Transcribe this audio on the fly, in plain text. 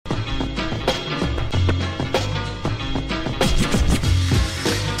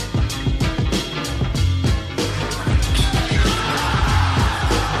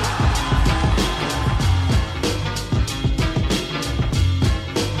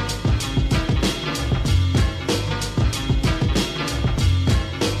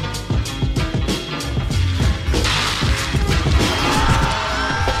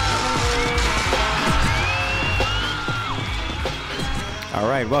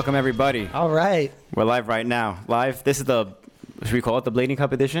right, welcome everybody. All right. We're live right now. Live. This is should we call it the Blading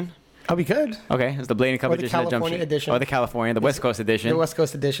Cup edition? Oh, we could. Okay, it's the Blading Cup Or the edition. California edition. Or the California, the West Coast edition. The West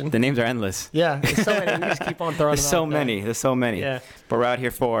Coast edition. The names are endless. Yeah, there's so many. We just keep on throwing There's them so out there. many. There's so many. Yeah. But we're out here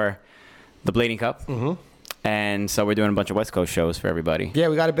for the Blading Cup. Mm-hmm. And so we're doing a bunch of West Coast shows for everybody. Yeah,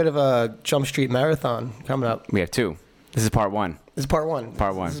 we got a bit of a Jump Street marathon coming up. We have two. This is part one. This is part one.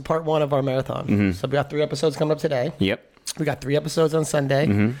 Part one. This is part one of our marathon. Mm-hmm. So we got 3 episodes coming up today. Yep. We got 3 episodes on Sunday.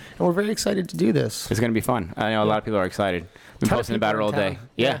 Mm-hmm. And we're very excited to do this. It's going to be fun. I know a lot of people are excited. We've been Ton of posting people about it in all town. day.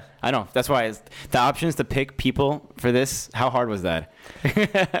 Yeah, I know. That's why the options to pick people for this, how hard was that?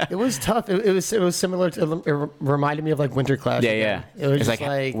 It was tough. It was similar to, it reminded me of like Winter Clash. Yeah, again. yeah. It was It's just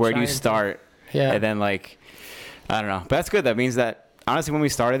like where do you trying to- start? Yeah. And then like, I don't know. But that's good. That means that, honestly, when we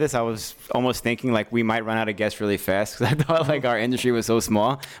started this, I was almost thinking like we might run out of guests really fast because I thought like our industry was so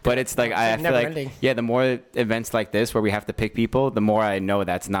small. But it's like, I feel never like, ending. yeah, the more events like this where we have to pick people, the more I know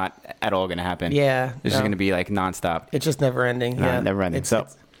that's not at all going to happen. Yeah. It's just going to be like nonstop. It's just never ending. No, Yeah. never ending. So-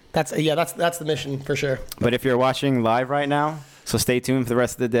 that's the mission for sure. But if you're watching live right now, so stay tuned for the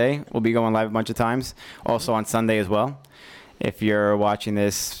rest of the day. We'll be going live a bunch of times. Also on Sunday as well. If you're watching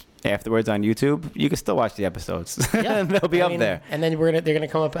this afterwards on YouTube, you can still watch the episodes. Yeah. They'll be up there. And then they're gonna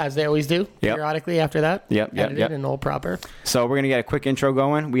come up as they always do, periodically after that. Yep, yep, edited yep. and all proper. So we're going to get a quick intro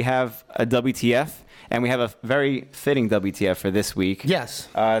going. We have a WTF, and we have a very fitting WTF for this week. Yes.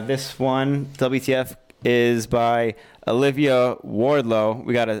 This one, WTF, is by Olivia Wardlow.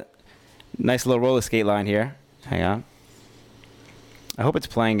 We got a nice little roller skate line here. Hang on. I hope it's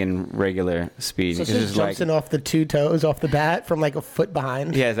playing in regular speed. So it This just is jumps in off the 2 toes off the bat from like a foot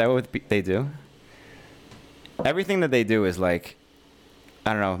behind. Yeah, is that what they do? Everything that they do is like,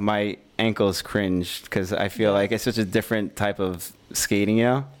 I don't know, my ankles cringe because I feel like it's such a different type of skating, you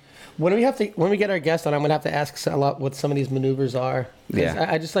know? When we get our guest on, I'm gonna have to ask a lot what some of these maneuvers are. 'Cause Yeah.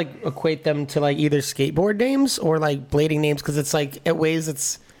 I just like equate them to like either skateboard names or like blading names because it's like at ways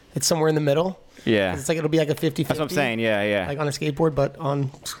it's somewhere in the middle. Yeah. It's like it'll be like a 50-50. That's what I'm saying, yeah. Like on a skateboard, but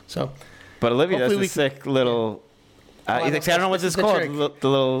on so. But Olivia does Hopefully a sick little... Oh, I I don't know what this this is is the called. trick. The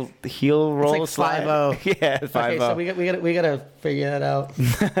little heel roll like slide. 5-0. Yeah, 5-0. Okay, so we gotta figure that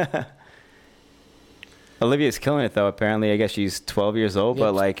out. Olivia's killing it, though, apparently. I guess she's 12 years old, Yep.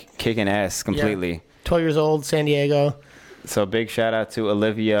 but, like, kicking ass completely. Yeah. 12 years old, San Diego. So big shout-out to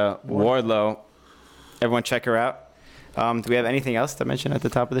Olivia Wardlow. Everyone check her out. Do we have anything else to mention at the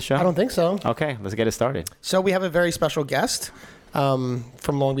top of the show? I don't think so. Okay, let's get it started. So we have a very special guest from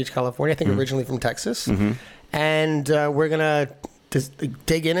Long Beach, California. I think originally from Texas. And we're going to just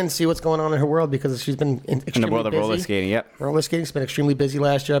dig in and see what's going on in her world because she's been extremely In the world of busy. roller skating, yep. Roller skating's been extremely busy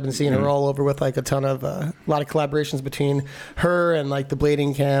last year. I've been seeing her all over with like a lot of collaborations between her and like the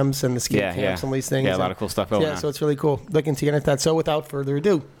blading camps and the skate camps and all these things. Yeah, a lot of cool stuff going on. So it's really cool. Looking to get into that. So without further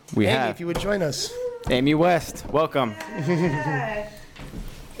ado, We Amy, have- if you would join us. Amy West, welcome. Yeah.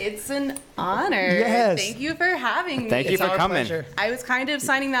 It's an honor. Yes. Thank you for having me. Thank you It's for our coming. pleasure. I was kind of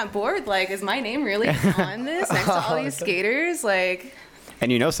signing that board, like, is my name really on this next to all these skaters? Like,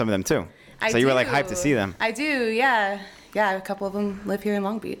 And you know some of them, too. I So you were, do. like, hyped to see them. I do, yeah. Yeah, a couple of them live here in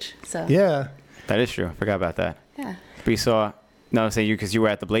Long Beach, so. Yeah. That is true. I forgot about that. Yeah. We saw... No, say you because you were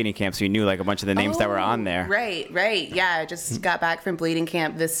at the blading camp, so you knew like a bunch of the names that were on there. Right. Yeah, I just got back from bleeding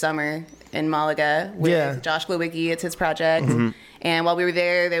camp this summer in Malaga with Josh Glowicki. It's his project. And while we were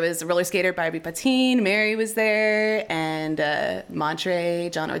there was a roller skater, Barbie Patine. Mary was there, and Montre,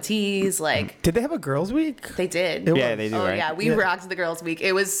 John Ortiz. Like, Did they have a girls' week? they did. Yeah, they do, Oh right? yeah, we rocked the girls' week.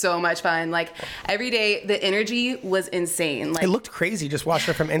 It was so much fun. Like every day, the energy was insane. Like It looked crazy just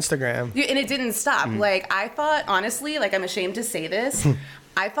watching it from Instagram. and it didn't stop. Like I thought, honestly, like I'm ashamed to say this.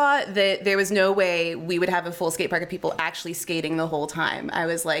 I thought that there was no way we would have a full skate park of people actually skating the whole time. I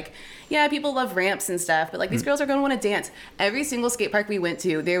was like, yeah, people love ramps and stuff, but like these girls are going to want to dance. Every single skate park we went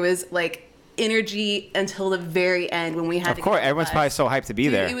to, there was like energy until the very end when we had to Of course, get on the everyone's bus. probably so hyped to be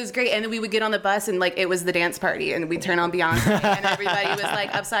Dude, there. It was great. And then we would get on the bus and like it was the dance party and we'd turn on Beyonce and everybody was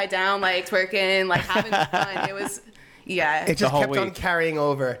like upside down, like twerking, like having fun. It was, yeah. It just whole kept on week. carrying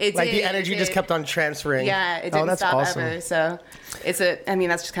over. It like did, the energy it just did. kept on transferring. Yeah, it didn't that's stop awesome. ever. So I mean,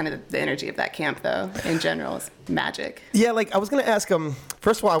 that's just kind of the energy of that camp, though. In general, it's magic. Yeah, like I was gonna ask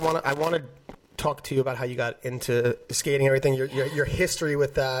first of all, I want to talk to you about how you got into skating, and everything, your history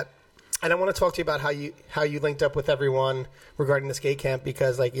with that, and I want to talk to you about how you linked up with everyone regarding the skate camp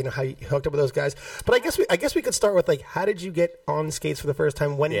because like you know how you hooked up with those guys. But I guess we could start with like how did you get on skates for the first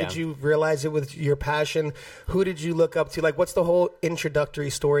time? When did you realize it was your passion? Who did you look up to? Like what's the whole introductory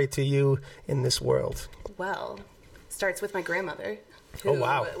story to you in this world? Well, starts with my grandmother. who Oh,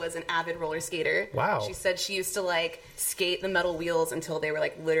 wow. was an avid roller skater. Wow. She said she used to like skate the metal wheels until they were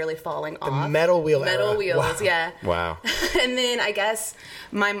like literally falling off. metal wheel Metal era. wheels, Wow. yeah. Wow. And then I guess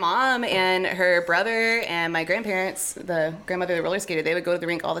my mom and her brother and my grandparents, the grandmother that roller skated, they would go to the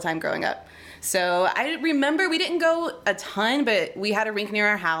rink all the time growing up. So I remember we didn't go a ton, but we had a rink near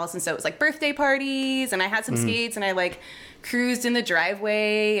our house, and so it was like birthday parties, and I had some skates, and I like cruised in the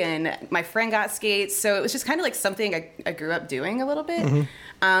driveway, and my friend got skates. So it was just kind of like something I grew up doing a little bit.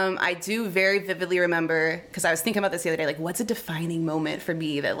 I do very vividly remember, because I was thinking about this the other day, like what's a defining moment for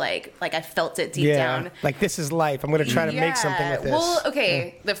me that like I felt it deep down. Like, this is life. I'm going to try to make something with this. Well,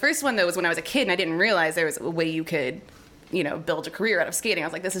 okay. The first one though was when I was a kid, and I didn't realize there was a way you could, build a career out of skating. I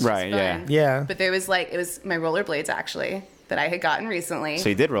was like, this is just Right, fun. Yeah. But there was it was my rollerblades actually that I had gotten recently. So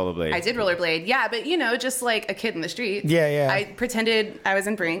you did rollerblade. I did rollerblade, yeah, but just like a kid in the street. Yeah. I pretended I was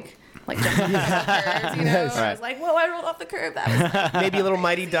in Brink, like jumping off the curves, Nice. I was like, whoa, I rolled off the curb. That was Maybe a little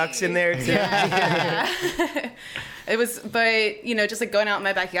Mighty Ducks in there, too. yeah. It was, but just like going out in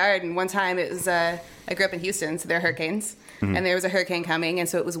my backyard. And one time it was, I grew up in Houston, so there are hurricanes. And there was a hurricane coming, and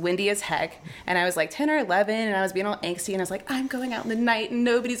so it was windy as heck. And I was like 10 or 11, and I was being all angsty, and I was like, I'm going out in the night, and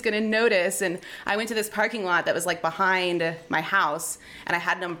nobody's going to notice. And I went to this parking lot that was like behind my house, and I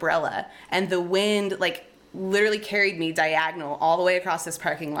had an umbrella. And the wind, like, literally carried me diagonal all the way across this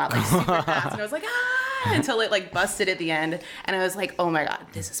parking lot, like super fast. And I was like, until it like busted at the end. And I was like, oh my God,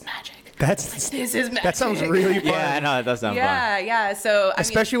 this is magic. This is magic. That sounds really fun. Yeah, I know. That does sound fun. Yeah. So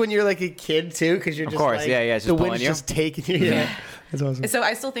Especially when you're like a kid, too, because you're just course, like, yeah, it's the just wind's pulling you. just taking you. Yeah. That's awesome. So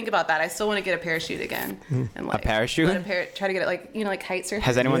I still think about that. I still want to get a parachute again. And like, parachute? try to get it like kite surfing.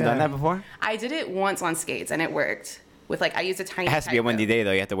 Has anyone Yeah. done that before? I did it once on skates, and it worked. With I used a tiny. It has to be a kite windy rope. day,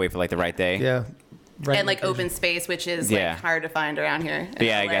 though. You have to wait for like the right day. Yeah. Right And like open space, which is Yeah. like hard to find around here. in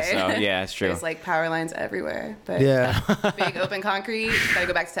Yeah, I LA. guess so. Yeah, it's true. There's like power lines everywhere. But Yeah. big open concrete. Gotta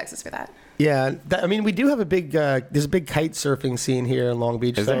go back to Texas for that. Yeah. I mean, we do have a big, there's a big kite surfing scene here in Long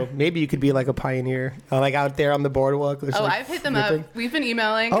Beach. Is So there? maybe you could be like a pioneer, like out there on the boardwalk. Oh, I've hit them ripping. up. We've been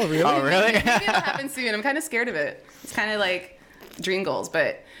emailing. Oh, really? Oh, really? Maybe it'll happen soon. I'm kind of scared of it. It's kind of like dream goals,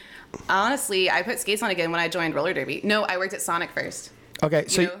 but honestly, I put skates on again when I joined roller derby. No, I worked at Sonic first. Okay.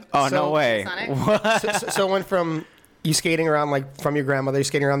 So, You know? Oh, so- no way. Sonic? So it went from you skating around like from your grandmother, you're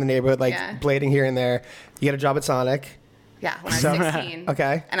skating around the neighborhood, like Yeah. blading here and there. You get a job at Sonic. Yeah, when I was So- 16.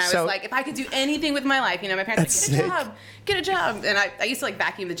 Okay, And I was so- like, if I could do anything with my life, my parents That's were like, get a job. And I used to like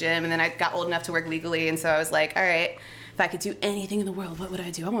vacuum the gym, and then I got old enough to work legally, and so I was like, all right, if I could do anything in the world, what would I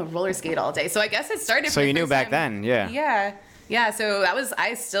do? I'm gonna roller skate all day. So I guess it started. So from the you knew first back time- then, yeah. Yeah, so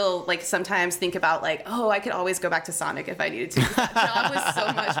I still like sometimes think about like, oh, I could always go back to Sonic if I needed to. That job was so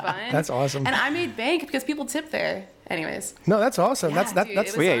much fun. That's awesome. And I made bank because people tip there. Anyways. No, that's awesome. Yeah, that's dude,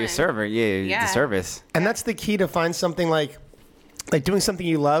 that's it Well, yeah, fun. your server. Yeah, Yeah. the service. and that's the key to find something like doing something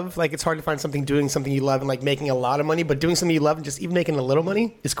you love. Like it's hard to find something doing something you love and like making a lot of money, but doing something you love and just even making a little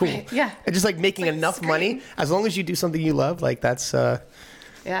money is cool. Right, yeah. And just like making It's like, enough it's money, great. as long as you do something you love, like that's Yeah.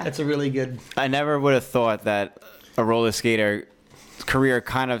 a really good. I never would have thought that a roller skater career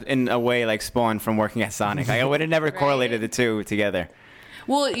kind of in a way like spawned from working at Sonic. I would have never Right. correlated the two together.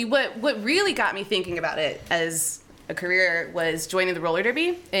 Well, what really got me thinking about it as a career was joining the roller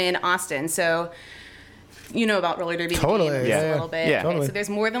derby in Austin. So you know about roller derby, the Totally, game, just yeah, a little bit. yeah. Okay, Totally. so there's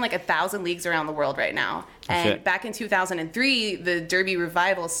more than like 1,000 leagues around the world right now. And shit. back in 2003, the derby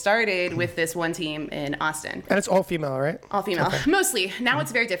revival started with this one team in Austin. And it's all female, right? All female, mostly. Now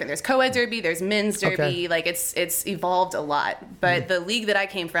it's very different. There's co-ed derby, there's men's derby. Okay. Like it's evolved a lot. But the league that I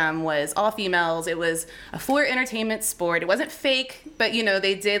came from was all females. It was a for entertainment sport. It wasn't fake, but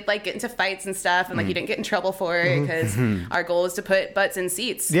they did like get into fights and stuff, and like you didn't get in trouble for it because our goal was to put butts in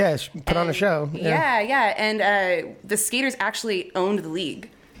seats. Yeah, put on a And- show. Yeah. And the skaters actually owned the league.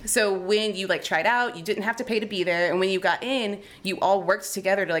 So when you like tried out, you didn't have to pay to be there, and when you got in, you all worked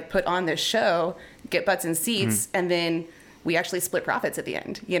together to like put on this show, get butts in seats, and then we actually split profits at the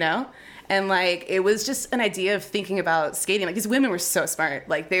end, And like it was just an idea of thinking about skating. Like these women were so smart.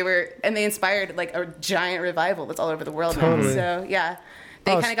 Like they inspired like a giant revival that's all over the world Totally. now. So yeah.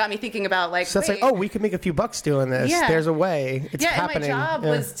 They Oh, kind of got me thinking about like, So it's like, wait. oh, we could make a few bucks doing this. Yeah. There's a way. It's happening. And my job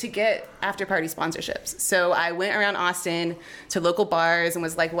Yeah. was to get after party sponsorships. So I went around Austin to local bars and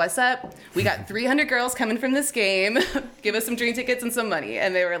was like, what's up? We got 300 girls coming from this game. Give us some drink tickets and some money.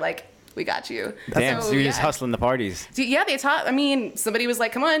 And they were like, we got you. Damn, so you're just yeah. hustling the parties. Yeah, they taught. I mean, somebody was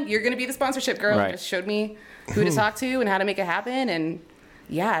like, come on, you're going to be the sponsorship girl. Right. And just showed me who to talk to and how to make it happen. And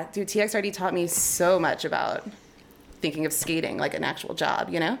yeah, dude, TXRD taught me so much about thinking of skating like an actual job,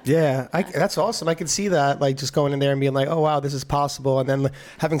 you know? Yeah, that's awesome. I could see that, like just going in there and being like, oh wow, this is possible, and then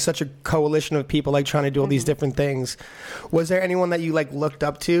having such a coalition of people like trying to do all these different things. Was there anyone that you like looked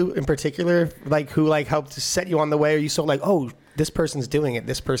up to in particular, like who like helped to set you on the way, or you saw like, oh, this person's doing it,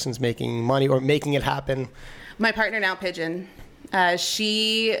 this person's making money or making it happen? My partner now, Pigeon. Is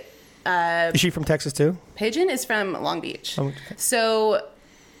she from Texas too? Pigeon is from Long Beach. Oh, okay. So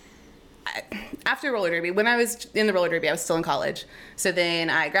after roller derby, when I was in the roller derby, I was still in college. So then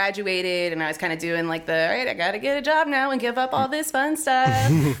I graduated and I was kind of doing like all right, I got to get a job now and give up all this fun stuff.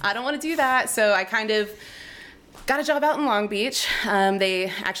 I don't want to do that. So I kind of got a job out in Long Beach.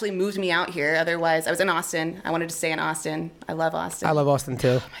 They actually moved me out here. Otherwise, I was in Austin. I wanted to stay in Austin. I love Austin. I love Austin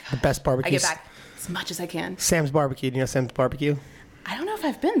too. The best barbecue. I get back as much as I can. Sam's Barbecue. Do you know Sam's Barbecue? I don't know if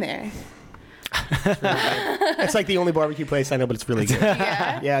I've been there. It's like the only barbecue place I know, but it's really good.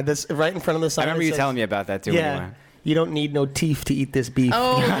 Yeah. Yeah, this right in front of the sign. I remember it you says, telling me about that too. When you Yeah, went. you don't need no teeth to eat this beef.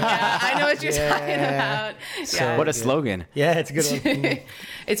 Oh, yeah. I know what you're Yeah. talking about. Yeah. What a slogan. Yeah, it's a good one.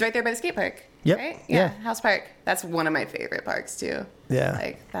 It's right there by the skate park. Yep. Right? Yeah. House Park. That's one of my favorite parks too. Yeah.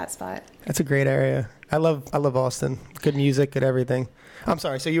 Like that spot. That's a great area. I love Austin. Good music, good everything. I'm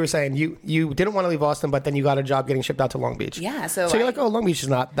sorry. So you were saying you didn't want to leave Austin, but then you got a job getting shipped out to Long Beach. Yeah. So you're like, oh, Long Beach is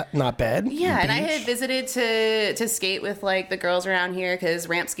not bad. yeah, and I had Beach. visited to skate with like the girls around here because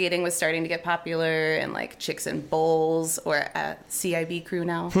ramp skating was starting to get popular, and like Chicks and Bowls, or CIB crew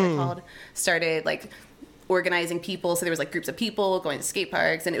now they're called, started like organizing people. So there was like groups of people going to skate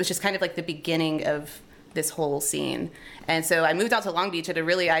parks, and it was just kind of like the beginning of this whole scene. And so I moved out to Long Beach at a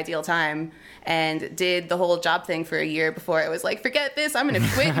really ideal time and did the whole job thing for a year before it was like, forget this, I'm going to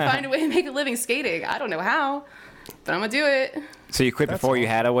quit and find a way to make a living skating. I don't know how, but I'm going to do it. So you quit before you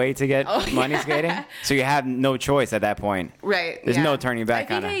had a way to get Oh, money yeah. skating? So you had no choice at that point. Right. There's no turning back,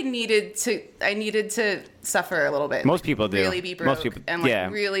 I think I needed to suffer a little bit. Most people do. Really be broke. Most people- and like yeah.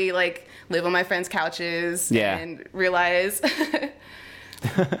 really like live on my friends' couches Yeah. and realize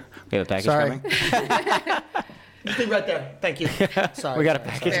We have a package Sorry. coming. Right there. Thank you. Sorry. We got a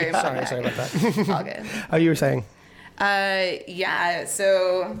package. Very Sorry about that. all good. Oh, you were saying? Yeah,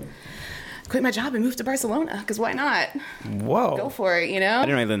 so quit my job and moved to Barcelona because why not? Whoa. Go for it, you know? I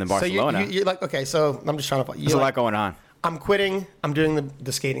didn't really live in Barcelona. So you're like, okay, so I'm just trying to. There's a lot going on. I'm quitting. I'm doing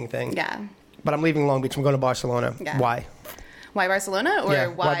the skating thing. Yeah. But I'm leaving Long Beach. I'm going to Barcelona. Yeah. Why? Why Barcelona or Yeah,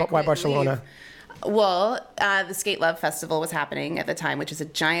 why why Barcelona? Well, the Skate Love Festival was happening at the time, which is a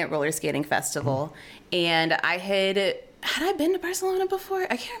giant roller skating festival. And I had I been to Barcelona before?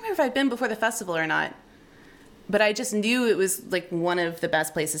 I can't remember if I'd been before the festival or not. But I just knew it was like one of the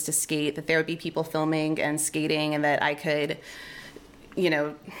best places to skate, that there would be people filming and skating, and that I could, you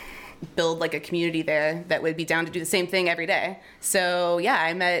know, build like a community there that would be down to do the same thing every day. So yeah,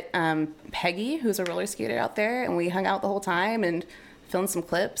 I met Peggy, who's a roller skater out there, and we hung out the whole time and filmed some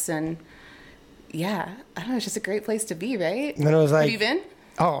clips. And yeah, I don't know, it's just a great place to be, right? And then it was like, have you been?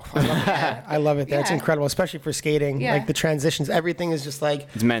 Oh, I love it there. I love it there. It's Yeah. incredible, especially for skating. Yeah. Like the transitions, everything is just like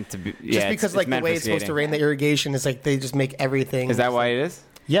It's meant to be. Yeah, just because like the meant way for it's supposed to skating. rain, the irrigation is like they just make everything. Is that why it is?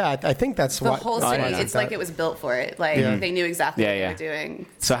 Yeah, I think that's The why. whole that's why city, it's it's like that. it was built for it. Like Yeah. they knew exactly Yeah, what yeah. they were doing.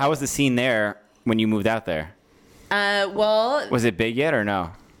 So how was the scene there when you moved out there? Well, Was it big yet or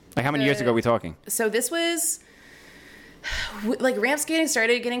no? Like how many years ago are we talking? so this was like ramp skating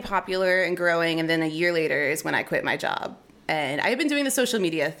started getting popular and growing, and then a year later is when I quit my job. And I had been doing the social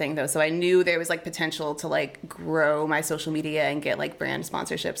media thing though, so I knew there was like potential to like grow my social media and get like brand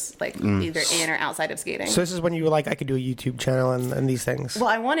sponsorships, like either in or outside of skating. So this is when you were like, I could do a YouTube channel and these things. Well,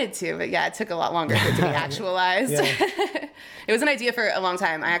 I wanted to, but yeah, it took a lot longer for it to be actualized. It was an idea for a long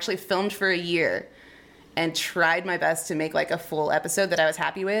time. I actually filmed for a year and tried my best to make like a full episode that I was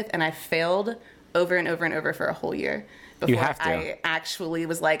happy with, and I failed over and over and over for a whole year before have to. I actually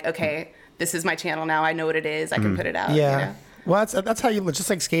was like, okay, this is my channel now. I know what it is. I can put it out. Yeah. You know? Well, that's how you just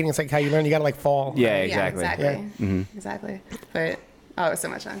like skating. It's like how you learn. You got to like fall. Yeah, exactly. Yeah, exactly. Yeah. Exactly. But oh, it was so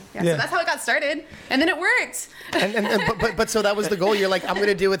much fun. Yeah, Yeah. So that's how it got started, and then it worked. But so that was the goal. You're like, I'm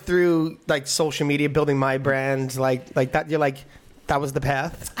gonna do it through like social media, building my brand, like that. You're like, that was the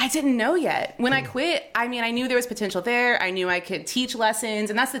path. I didn't know yet. When I quit, I mean, I knew there was potential there. I knew I could teach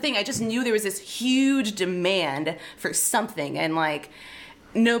lessons. And that's the thing. I just knew there was this huge demand for something. And, like,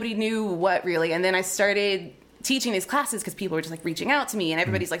 nobody knew what really. And then I started teaching these classes because people were just, like, reaching out to me. And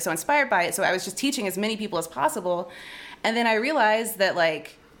everybody's, like, so inspired by it. So I was just teaching as many people as possible. And then I realized that,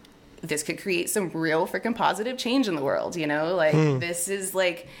 like, this could create some real freaking positive change in the world, you know? Like, this is,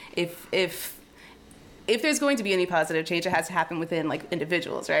 like, if there's going to be any positive change, it has to happen within like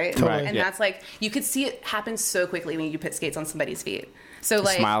individuals, right? Totally. And Yeah. that's like, you could see it happen so quickly when you put skates on somebody's feet. So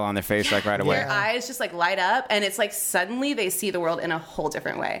like Smile on their face like right away. their eyes just like light up, and it's like suddenly they see the world in a whole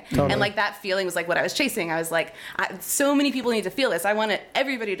different way. Totally. And like that feeling was like what I was chasing. I was like, so many people need to feel this. I wanted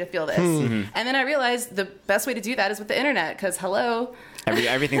everybody to feel this. And then I realized the best way to do that is with the internet, because hello.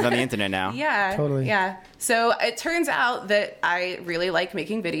 Everything's on the internet now. Yeah. Totally. Yeah. So it turns out that I really like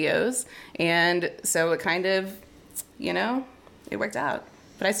making videos. And so it kind of, it worked out.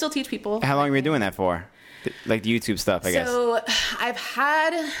 But I still teach people. How long were you doing that for? Like the YouTube stuff, I guess. So I've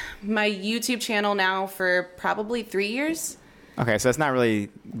had my YouTube channel now for probably 3 years. Okay, so it's not really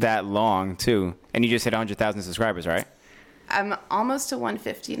that long, too. And you just hit 100,000 subscribers, right? I'm almost to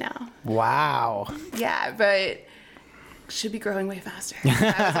 150 now. Wow. Yeah, but should be growing way faster. I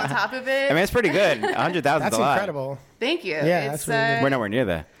was on top of it. I mean, it's pretty good. 100,000 That's is a lot. incredible. Thank you. Yeah, that's really good. We're nowhere near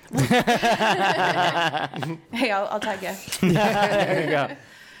that. Hey, I'll tag you. There you go.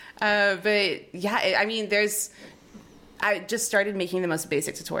 But yeah, I mean, I just started making the most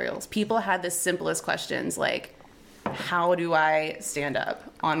basic tutorials. People had the simplest questions like, how do I stand up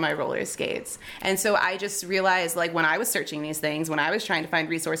on my roller skates? And so I just realized, like, when I was searching these things, when I was trying to find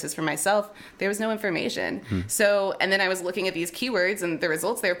resources for myself, there was no information. So, and then I was looking at these keywords and the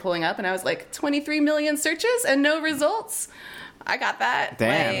results they were pulling up, and I was like, 23 million searches and no results? I got that.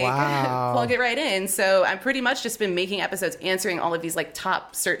 Damn. Wow. Plug it right in. So I'm pretty much just been making episodes answering all of these like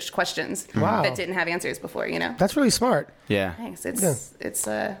top searched questions Wow. that didn't have answers before, That's really smart. Yeah. Thanks.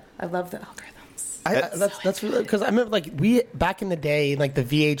 I love the algorithm. That's really, because I remember like we back in the day, like the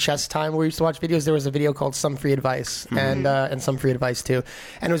VHS time where we used to watch videos. There was a video called Some Free Advice and Some Free Advice too,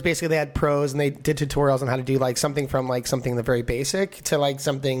 and it was basically they had pros and they did tutorials on how to do like something from like something the very basic to like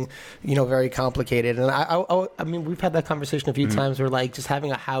something very complicated. And I mean we've had that conversation a few times where like just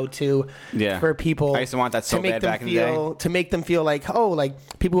having a how to for people. I used to want that so bad back in the day. To make them feel like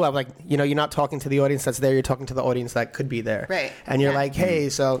people who have like you're not talking to the audience that's there, you're talking to the audience that could be there, right? And you're like, hey,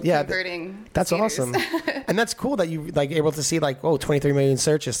 so converting. That's skaters. awesome. And that's cool that you like able to see like 23 million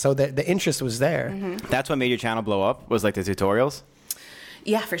searches, so that the interest was there. That's what made your channel blow up, was like the tutorials?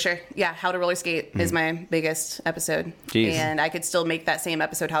 Yeah, for sure. Yeah, How to Roller Skate is my biggest episode. Jeez. And I could still make that same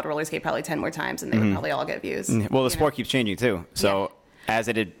episode, How to Roller Skate, probably 10 more times, and they would probably all get views. Well, the sport keeps changing too. So as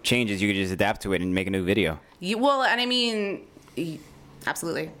it changes, you can just adapt to it and make a new video. And I mean,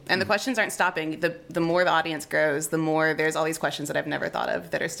 absolutely. And the questions aren't stopping. The more the audience grows, the more there's all these questions that I've never thought of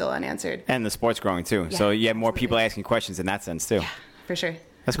that are still unanswered. And the sport's growing too. Yeah, so you have more absolutely. people asking questions in that sense too. Yeah, for sure.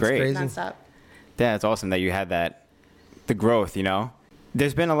 That's great. crazy. Nonstop. Yeah, it's awesome that you had the growth,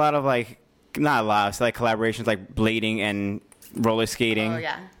 There's been a lot of not a lot, so like collaborations like blading and roller skating. Oh,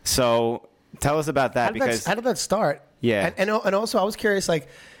 yeah. So tell us about that How did that start? Yeah. And also I was curious, like,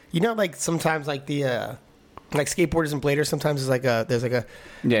 like sometimes like the like skateboarders and bladers sometimes is like there's like a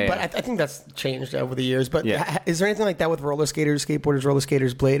but I think that's changed over the years. But is there anything like that with roller skaters, skateboarders, roller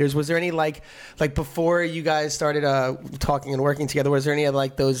skaters, bladers? Was there any like before you guys started talking and working together? Was there any of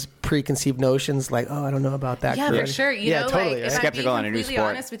like those preconceived notions like, oh, I don't know about that? Yeah, for sure. Totally. If Skeptical I'm on a being new completely sport.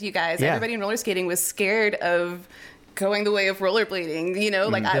 honest with you guys, Yeah. everybody in roller skating was scared of going the way of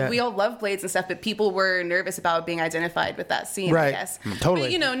rollerblading, we all love blades and stuff, but people were nervous about being identified with that scene, Right. I guess.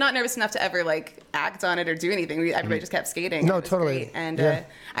 Totally. But, not nervous enough to ever like act on it or do anything. Everybody just kept skating. No, It was totally. great. And Yeah.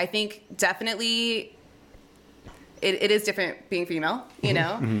 I think definitely it is different being female,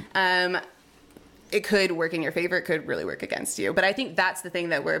 it could work in your favor. It could really work against you. But I think that's the thing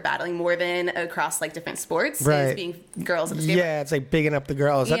that we're battling more than across like different sports Right. is being girls in the skateboard. Yeah, it's like bigging up the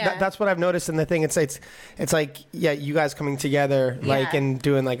girls. Yeah. That's what I've noticed in the thing. It's like you guys coming together like Yeah. and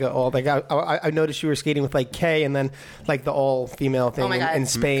doing like I noticed you were skating with like Kay and then like the all female thing Oh my God. in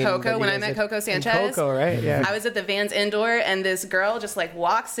Spain. Coco, that you when I guys met did. Coco And Sanchez. Coco, right? Yeah. I was at the Vans indoor and this girl just like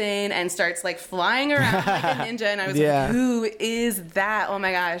walks in and starts like flying around like a ninja, and I was Yeah. like, who is that? Oh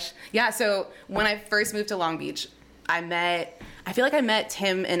my gosh. Yeah, so when I first moved to Long Beach, I feel like I met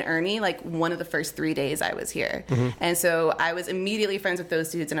Tim and Ernie like one of the first 3 days I was here. And so I was immediately friends with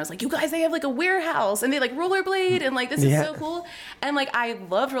those dudes, and I was like, you guys, they have like a warehouse and they like rollerblade and like this is Yeah. so cool. And like I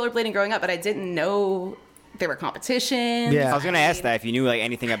loved rollerblading growing up, but I didn't know there were competitions. Yeah. I was going to ask that if you knew like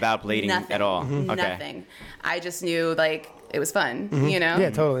anything about blading Nothing. at all. Okay. Nothing. I just knew like it was fun, Yeah,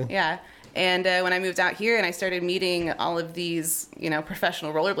 totally. Yeah. And when I moved out here and I started meeting all of these,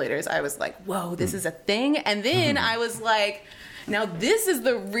 professional rollerbladers, I was like, whoa, this is a thing. And then I was like, now this is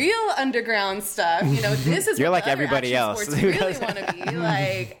the real underground stuff. This is You're what like the other everybody action else. sports really want to be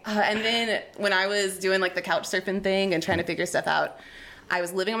like. And then when I was doing like the couch surfing thing and trying to figure stuff out, I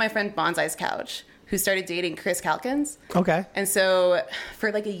was living on my friend Bonsai's couch, who started dating Chris Calkins. Okay. And so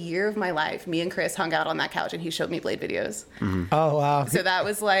for like a year of my life, me and Chris hung out on that couch and he showed me blade videos. Oh wow. So that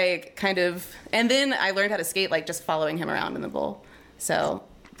was like kind of, and then I learned how to skate like just following him around in the bowl. So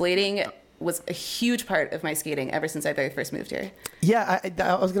blading was a huge part of my skating ever since I very first moved here. Yeah,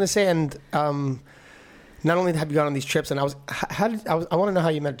 I was gonna say, and not only have you gone on these trips, and I want to know how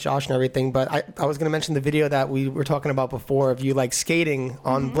you met Josh and everything, but I was gonna mention the video that we were talking about before of you like skating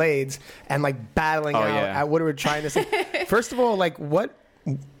on blades and like battling out at Woodward trying to say. First of all, like what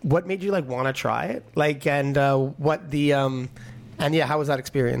made you like want to try it? Like, and what the and yeah, how was that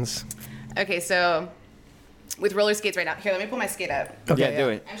experience? Okay, so with roller skates right now, here, let me pull my skate up. Okay, do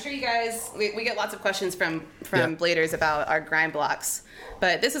it. I'm sure you guys, we get lots of questions from bladers about our grind blocks,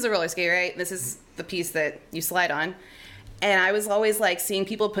 but this is a roller skate, right? This is the piece that you slide on. And I was always like seeing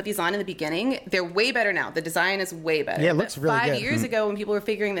people put these on in the beginning. They're way better now. The design is way better. Yeah, it looks really good. 5 years ago when people were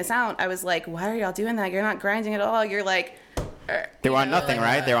figuring this out, I was like, why are y'all doing that? You're not grinding at all. You're like... They were on nothing,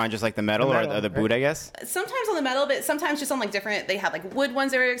 right? They were on just like the metal, or the boot, I guess? Sometimes on the metal, but sometimes just on like different, they have like wood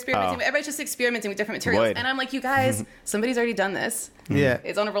ones they were experimenting with. Everybody's just experimenting with different materials. Wood. And I'm like, you guys, somebody's already done this. Yeah.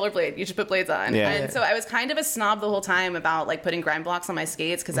 It's on a rollerblade. You should put blades on. Yeah. And so I was kind of a snob the whole time about like putting grind blocks on my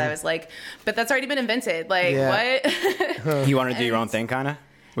skates because I was like, but that's already been invented. Like, what? You want to do your own thing, kind of,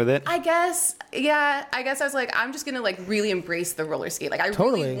 with it? I guess I was like, I'm just gonna like really embrace the roller skate. Like I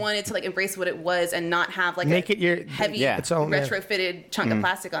really wanted to like embrace what it was and not have like make it your heavy its own retrofitted chunk of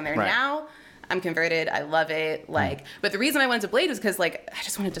plastic on there. Right. Now I'm converted. I love it. Like, but the reason I went to blade was because like I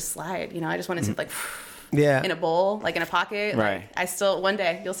just wanted to slide. You know, I just wanted to like in a bowl, like in a pocket. Right. Like, I still one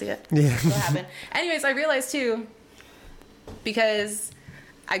day you'll see it. Yeah. It'll happen. Anyways, I realized too because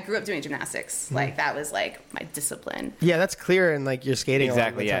I grew up doing gymnastics. Like that was like my discipline. Yeah, that's clear in like your skating.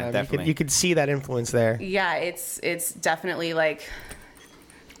 Exactly. all the Yeah, time. definitely. You could see that influence there. Yeah, it's definitely like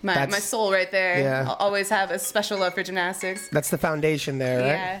my soul right there. Yeah. I'll always have a special love for gymnastics. That's the foundation there,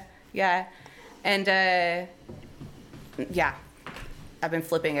 right? Yeah. And yeah, I've been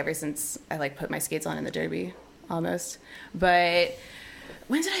flipping ever since I like put my skates on in the derby almost. But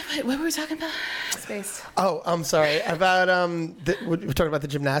when did what were we talking about? Space. Oh, I'm sorry. About we're talking about the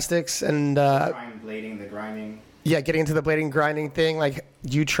gymnastics and Blading, the grinding. yeah, getting into the blading grinding thing, like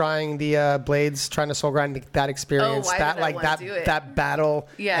you trying the blades, trying to soul grind, that experience, why that did I like wanna do it? that battle,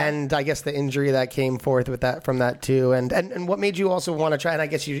 Yeah. and I guess the injury that came forth with that from that too, and what made you also want to try? And I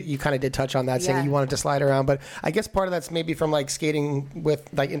guess you kind of did touch on that, saying Yeah. you wanted to slide around, but I guess part of that's maybe from like skating with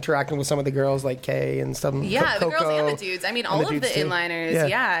like interacting with some of the girls like Kay and stuff. Yeah, the girls Coco, and the dudes. I mean, and all of the dudes, too. inliners.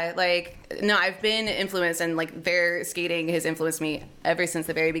 Yeah, like no, I've been influenced, and like their skating has influenced me ever since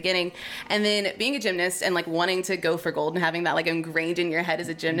the very beginning. And then being a gymnast and like wanting to go for gold and having that like ingrained in your head as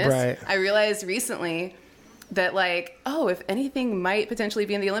a gymnast, Right. I realized recently that like, oh, if anything might potentially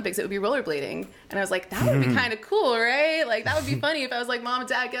be in the Olympics, it would be rollerblading. And I was like, that would be kind of cool, right? Like that would be funny if I was like, Mom and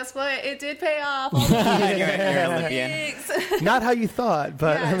Dad, guess what? It did pay off. All the You're an Olympian. Thanks. Not how you thought,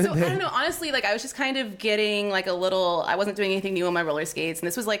 but Yeah, so I don't know. Honestly, like I was just kind of getting like a little. I wasn't doing anything new on my roller skates, and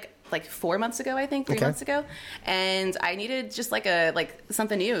this was like 4 months ago, I think, 3 months ago, and I needed just like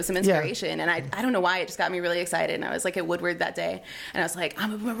something new, some inspiration, and I don't know why it just got me really excited. And I was like at Woodward that day, and I was like,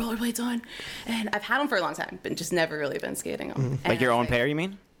 I'm gonna put my rollerblades on, and I've had them for a long time, but just never really been skating them. Like your own pair, you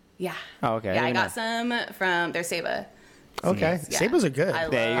mean? Yeah. Oh, okay. Yeah, I didn't got know. some from their Saba. okay. Yeah. Sabres are good. I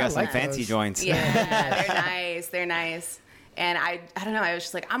Yeah, you got love some those. fancy joints. Yeah, they're nice. They're nice. And I don't know. I was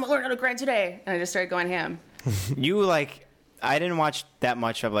just like, I'm gonna learn how to grind today, and I just started going ham. You like, I didn't watch that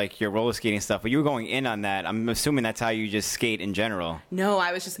much of like your roller skating stuff, but you were going in on that. I'm assuming that's how you just skate in general. No,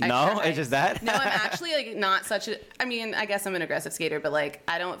 I was just It's just that? No, I'm actually like not such a. I mean, I guess I'm an aggressive skater, but like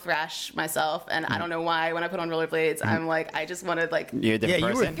I don't thrash myself, and I don't know why. When I put on rollerblades, I'm like I just wanted like You're a different yeah,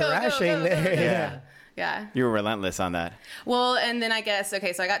 you were person. thrashing there. Yeah. yeah. You were relentless on that. Well, and then I guess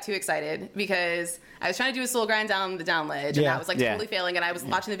okay, so I got too excited because I was trying to do a soul grind down the down ledge, and Yeah. that was like Yeah. totally failing. And I was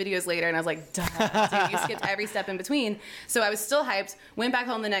watching the videos later, and I was like, duh, dude, you skipped every step in between. So I was still hyped. Went back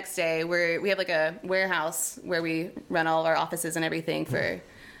home the next day, where we have like a warehouse where we run all of our offices and everything for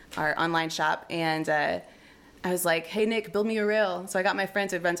our online shop, and I was like, hey Nick, build me a rail. So I got my friend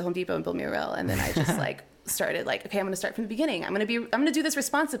to run to Home Depot and build me a rail, and then I just like started like, okay, I'm going to start from the beginning. I'm going to do this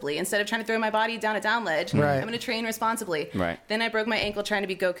responsibly instead of trying to throw my body down a down ledge. Right. I'm going to train responsibly. Right. Then I broke my ankle trying to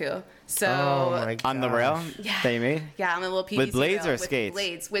be Goku. So Oh my god. On the rail Yeah. that you made? yeah, I'm a little PVC With blades rail or skates?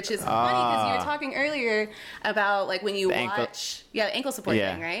 Blades, which is funny because you were talking earlier about like when you The ankle- watch, ankle support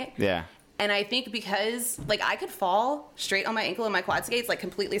Yeah. thing, right? Yeah. And I think because like I could fall straight on my ankle and my quad skates like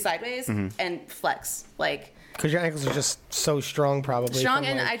completely sideways and flex like Because your ankles are just so strong, probably. strong, from,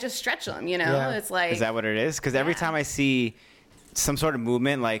 and like- I just stretch them. You know, Yeah. it's like Is that what it is? Because every time I see some sort of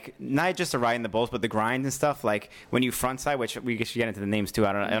movement, like not just the ride in the bowls, but the grind and stuff, like when you front side, which we should get into the names too.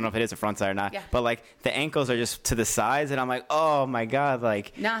 I don't know if it is a front side or not. Yeah. But like the ankles are just to the sides, and I'm like, oh my god,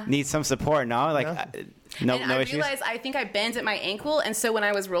 like Nah. need some support. No, like No. No, and no I issues? realized I think I bent at my ankle, and so when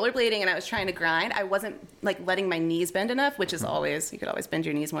I was rollerblading and I was trying to grind, I wasn't like letting my knees bend enough, which is always, you could always bend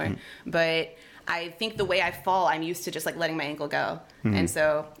your knees more. But I think the way I fall, I'm used to just like letting my ankle go. And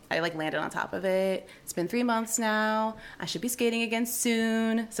so I like landed on top of it. It's been 3 months now. I should be skating again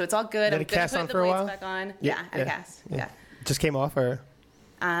soon. So it's all good. Had I'm a good cast to put on the for a blades while? back on. Yeah, Yeah, had a yeah, cast. Yeah. Just came off, or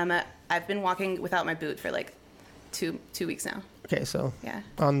I've been walking without my boot for like two weeks now. okay, so Yeah.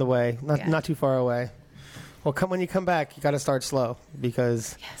 on the way, not Yeah. not too far away. Well, when you come back, you got to start slow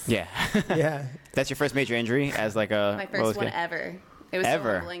because Yeah. yeah, That's your first major injury as like a My roller first one skate- ever. It was Ever?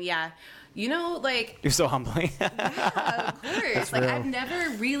 so humbling. Yeah. You know, like, You're so humbling. of course. Like, real. I've never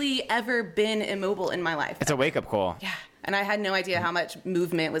really ever been immobile in my life. It's a wake up call. Yeah. And I had no idea how much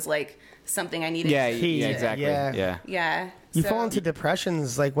movement was like something I needed. Yeah, to yeah, do. exactly. Yeah. Yeah. Yeah. you So- fall into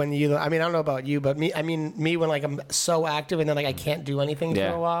depressions like when you. I mean, I don't know about you, but me when like I'm so active and then like I can't do anything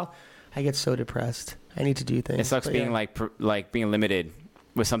Yeah. for a while, I get so depressed. I need to do things. It sucks But being yeah. like being limited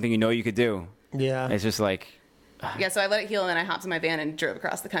with something you know you could do. yeah. It's just like Yeah, so I let it heal, and then I hopped in my van and drove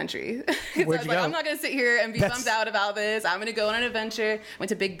across the country. 'Cause I Where'd was you like, go? I'm not going to sit here and be That's- bummed out about this. I'm going to go on an adventure. Went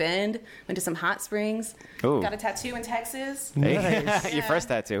to Big Bend, went to some hot springs, Ooh. got a tattoo in Texas. Nice. your first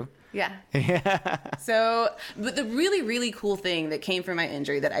tattoo. Yeah. So, but the really, really cool thing that came from my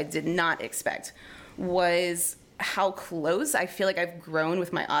injury that I did not expect was how close I feel like I've grown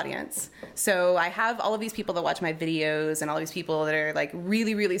with my audience. So I have all of these people that watch my videos and all these people that are like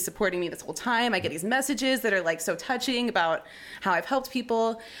really, really supporting me this whole time. I get these messages that are like so touching about how I've helped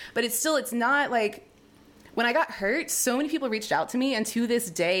people, but it's not like, when I got hurt, so many people reached out to me, and to this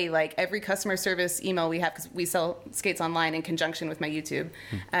day, like every customer service email we have, because we sell skates online in conjunction with my YouTube,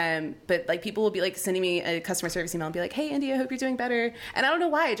 but like people will be like sending me a customer service email and be like, "Hey, Indy, I hope you're doing better," and I don't know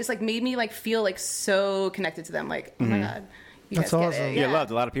why, it just like made me like feel like so connected to them, like, oh my god, you That's guys get awesome. it. You're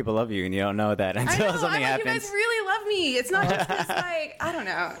loved. A lot of people love you, and you don't know that I until know, something I'm like, happens. you guys really love me. It's not just this like, I don't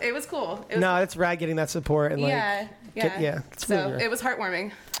know. It was cool. It was No, it's rad getting that support and like yeah. it's So really rad. it was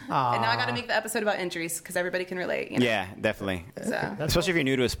heartwarming. Aw. And now I got to make the episode about injuries because everybody can relate. You know? Yeah, definitely. So Especially if you're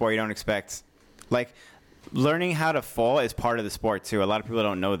new to a sport, you don't expect like learning how to fall is part of the sport too. A lot of people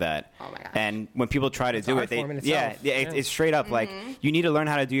don't know that. Oh my gosh. And when people try to do art it, they form in yeah, itself. yeah, Yeah. it's straight up like you need to learn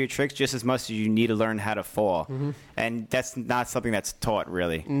how to do your tricks just as much as you need to learn how to fall. And that's not something that's taught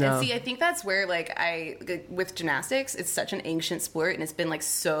really. no. And see, I think that's where, like, with gymnastics, it's such an ancient sport and it's been, like,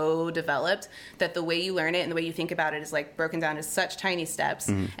 so developed that the way you learn it and the way you think about it is, like, broken down to such tiny steps.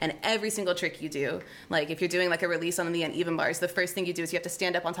 And every single trick you do, like, if you're doing, like, a release on the uneven bars, the first thing you do is you have to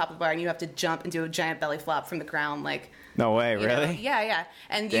stand up on top of the bar and you have to jump and do a giant belly flop from the ground, like, No way, you know? really? Yeah.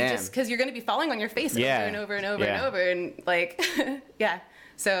 And you Damn. just, because you're going to be falling on your face Yeah. over and over and over Yeah. and over. And, like, yeah.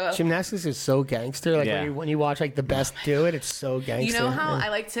 So Gymnastics is so gangster. Like Yeah. when you watch like the best do it, it's so gangster. you know how And- I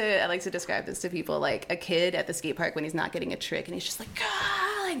like to describe this to people, like a kid at the skate park when he's not getting a trick and he's just like,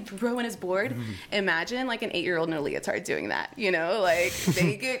 ah, like throwing his board. Imagine like an 8-year-old in a leotard doing that. You know, like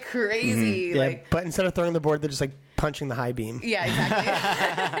they get crazy. yeah, Like but instead of throwing the board, they're just like punching the high beam. yeah,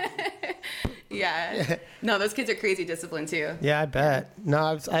 exactly. Yeah. No, those kids are crazy disciplined too. Yeah, I bet.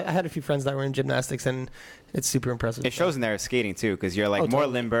 No, I had a few friends that were in gymnastics, and it's super impressive. It shows in there skating too, because you're like Oh, more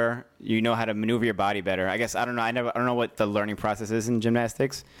totally. limber. You know how to maneuver your body better. I guess I don't know. I don't know what the learning process is in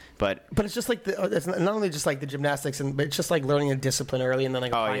gymnastics, but But it's just like it's not only just like the gymnastics, but it's just like learning a discipline early and then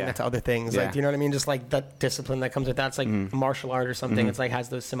like applying yeah. that to other things. Yeah. Like, do you know what I mean? Just like that discipline that comes with that. It's like martial art or something. It's like has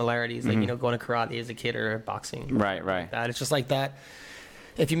those similarities. Like, you know, going to karate as a kid or boxing. right. That it's just like that.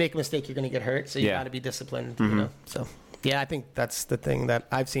 If you make a mistake, you're going to get hurt. So you Yeah. got to be disciplined. You know. So yeah, I think that's the thing that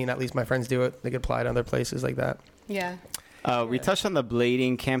I've seen. At least my friends do it. They get applied other places like that. Yeah. We touched on the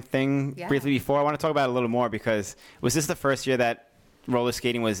blading camp thing Yeah. briefly before. I want to talk about it a little more because was this the first year that roller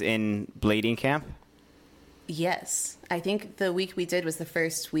skating was in blading camp? Yes. I think the week we did was the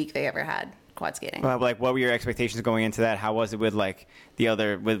first week they ever had quad skating. Like, what were your expectations going into that? How was it with like the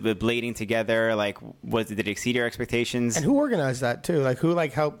other with blading together? Like, did it exceed your expectations? And who organized that too? Like who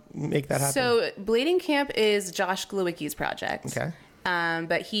like helped make that happen? So Blading Camp is Josh Glowicki's project. Okay.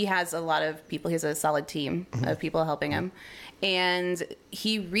 But he has a lot of people. He has a solid team of people helping him. And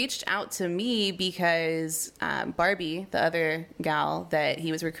he reached out to me because Barbie, the other gal that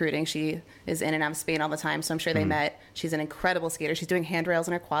he was recruiting, she is in and out of Spain all the time. So I'm sure they met. She's an incredible skater. She's doing handrails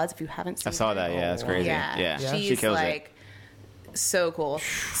in her quads. If you haven't seen I saw her. that. Yeah, that's crazy. Yeah, She she's kills like so cool.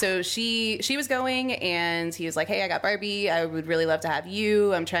 So she was going, and he was like, "Hey, I got Barbie. I would really love to have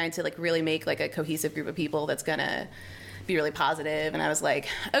you. I'm trying to like really make like a cohesive group of people that's gonna be really positive." And I was like,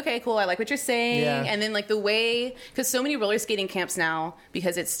 "Okay, cool. I like what you're saying." Yeah. And then like the way, because so many roller skating camps now,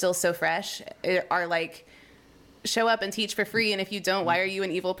 because it's still so fresh, are like show up and teach for free, and if you don't, why are you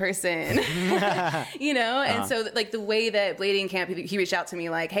an evil person? You know? And so like the way that Blading Camp, he reached out to me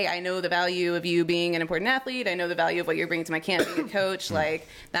like, hey, I know the value of you being an important athlete. I know the value of what you're bringing to my camp, being a coach. Like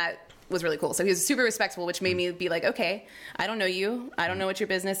that was really cool. So he was super respectful, which made me be like, okay, I don't know you. I don't know what your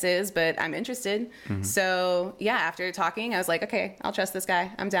business is, but I'm interested. So yeah, after talking, I was like, okay, I'll trust this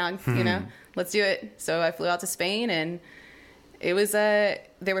guy. I'm down, you know, let's do it. So I flew out to Spain, and it was, there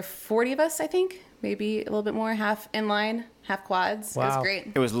were 40 of us, I think, maybe a little bit more, half inline, half quads. Wow. It was great.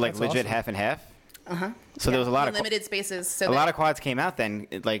 It was like That's legit awesome. half and half. So Yeah, there was a lot of limited spaces. So a lot of quads came out then,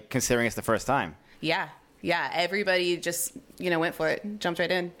 like considering it's the first time. Yeah, everybody just, you know, went for it, jumped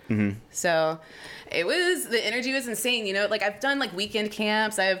right in. So the energy was insane, you know, like I've done like weekend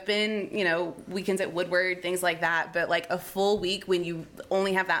camps, I've been, you know, weekends at Woodward, things like that, but like a full week when you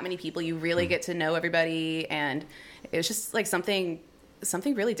only have that many people, you really get to know everybody, and it was just like something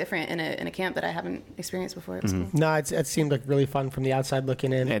really different in a camp that I haven't experienced before. It was cool. No, it seemed like really fun from the outside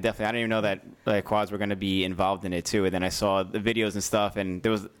looking in. Yeah, definitely. I didn't even know that like quads were going to be involved in it too. And then I saw the videos and stuff, and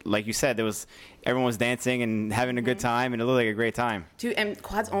there was, like you said, everyone was dancing and having a good time, and it looked like a great time. Dude, and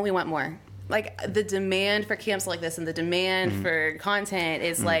quads only want more. Like the demand for camps like this and the demand for content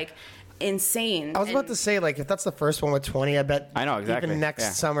is like insane. I was about to say, like, if that's the first one with 20, I bet I know, exactly. even next Yeah.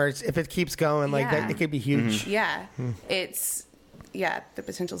 summer, if it keeps going, like, Yeah. that, it could be huge. Yeah, the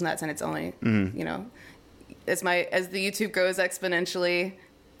potential's nuts, and it's only you know, as the YouTube grows exponentially,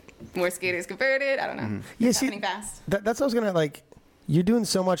 more skaters converted. I don't know. Yeah, It's see, happening fast. That's what I was gonna like. You're doing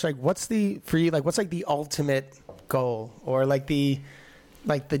so much. Like, what's like the ultimate goal, or like the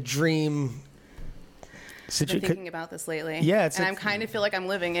dream I've been situation? thinking about this lately. Yeah, and I kind of feel like I'm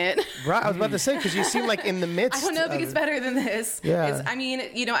living it. Right, I was about to say, because you seem like in the midst. I don't know if it gets better than this. Yeah. I mean,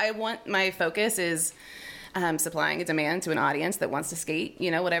 you know, my focus is supplying a demand to an audience that wants to skate, you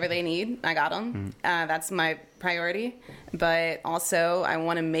know, whatever they need. I got them. That's my priority. But also, I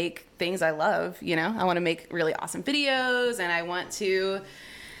want to make things I love, you know? I want to make really awesome videos, and I want to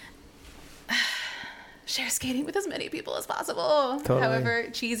share skating with as many people as possible. Totally. However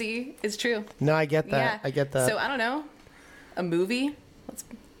cheesy is true. No, I get that. Yeah. I get that. So, I don't know. A movie? Let's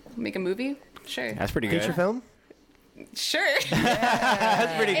make a movie? Sure. That's pretty good. Feature film? Sure.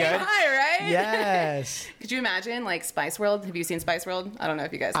 That's pretty Aim good. high, right? Yes. Could you imagine, like, Spice World? Have you seen Spice World? I don't know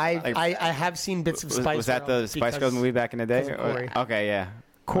if you guys I have seen bits of Spice Was that World the Spice because Girls movie back in the day? because of Corey. Okay, yeah.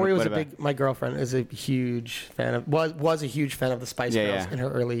 Corey was What about- my girlfriend is a huge fan of, was a huge fan of the Spice Yeah, Girls yeah. in her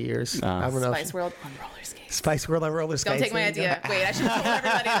early years. I don't know. Spice World on roller skates. Spice World on roller skates. Don't take my There you go. idea. Wait, I should have told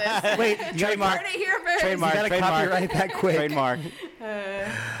everybody this. Wait, you Trademark. Heard it here first. Trademark. gotta copyright that quick. Trademark.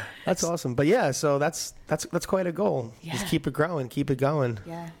 That's awesome. But yeah, so that's quite a goal. Yeah. Just keep it growing, keep it going.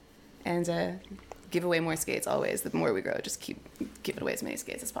 Yeah. And give away more skates always. The more we grow, just keep giving away as many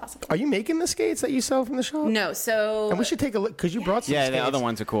skates as possible. Are you making the skates that you sell from the shop? No, so... And we should take a look because you brought some Yeah, skates. the other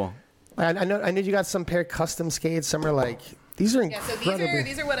ones are cool. I know you got some pair of custom skates. Some are like these are Yeah, so incredible.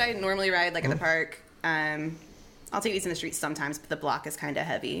 these are what I normally ride, like, at the park. I'll take these in the street sometimes, but the block is kind of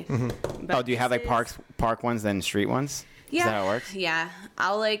heavy. But Oh, do you have like this is- park ones than street ones? Yeah. Is that how it works? Yeah.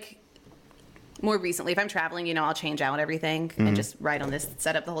 I'll like more recently, if I'm traveling, you know, I'll change out everything and just ride on this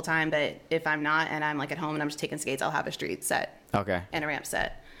setup the whole time. But if I'm not and I'm like at home and I'm just taking skates, I'll have a street set Okay. and a ramp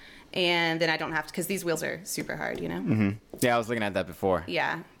set. And then I don't have to, because these wheels are super hard, you know? Yeah, I was looking at that before.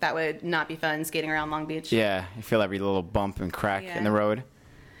 Yeah. That would not be fun skating around Long Beach. Yeah, you feel every little bump and crack in the road.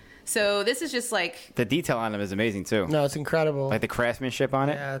 So this is just like, The detail on them is amazing too. No, it's incredible. Like the craftsmanship on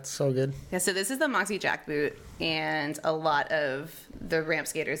it. Yeah, it's so good. yeah, so this is the Moxie Jack boot, and a lot of the ramp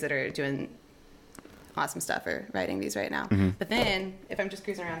skaters that are doing awesome stuff are riding these right now. But then if I'm just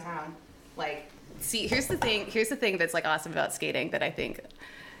cruising around town, like, see, here's the thing that's like awesome about skating that I think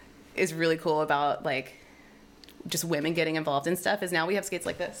is really cool about like just women getting involved in stuff is now we have skates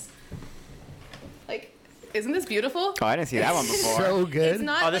like this. Like, isn't this beautiful? Oh, I didn't see that one before. So good. It's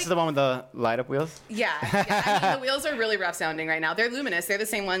not Oh, like, this is the one with the light up wheels? yeah. I mean, the wheels are really rough sounding right now. They're luminous. They're the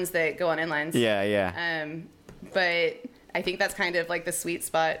same ones that go on inlines. Yeah, yeah. But I think that's kind of like the sweet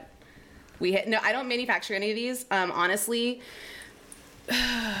spot. No, I don't manufacture any of these. Honestly,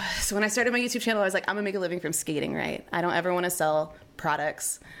 so when I started my YouTube channel, I was like, I'm gonna make a living from skating, right? I don't ever want to sell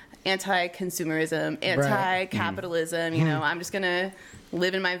products. Anti-consumerism, anti-capitalism. You know, I'm just gonna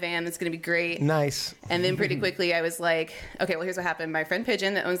live in my van. That's gonna be great. Nice. And then pretty quickly, I was like, okay, well, here's what happened. My friend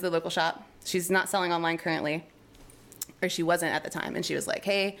Pigeon, that owns the local shop, she's not selling online currently, or she wasn't at the time. And she was like,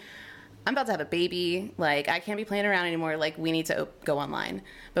 hey, I'm about to have a baby. Like, I can't be playing around anymore. Like, we need to go online.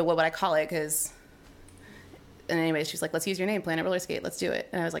 But what would I call it? Because And anyway, she's like, let's use your name, Planet Roller Skate. Let's do it.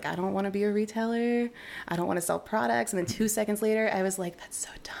 And I was like, I don't want to be a retailer. I don't want to sell products. And then 2 seconds later, I was like, that's so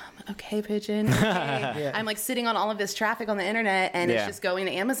dumb. Okay, Pigeon. Okay. Yeah. I'm like sitting on all of this traffic on the internet and it's just going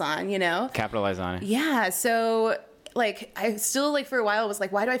to Amazon, you know? Capitalize on it. Yeah. So like I still like for a while was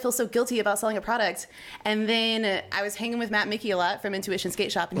like, why do I feel so guilty about selling a product? And then I was hanging with Matt Mickey a lot from Intuition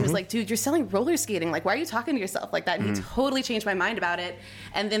Skate Shop, and he was like, dude, you're selling roller skating. Like, why are you talking to yourself like that? And he totally changed my mind about it.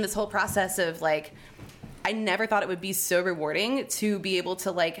 And then this whole process of like, I never thought it would be so rewarding to be able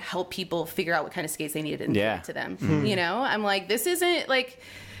to like help people figure out what kind of skates they needed and give it to them. You know, I'm like, this isn't like,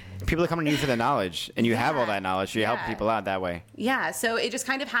 People are coming to you for the knowledge, and you have all that knowledge, so you help Yeah. people out that way. yeah. So it just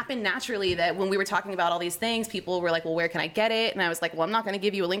kind of happened naturally that when we were talking about all these things, people were like, well, where can I get it? And I was like, well, I'm not going to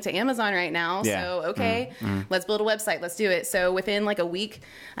give you a link to Amazon right now. Yeah. So, okay, let's build a website. Let's do it. So within like a week,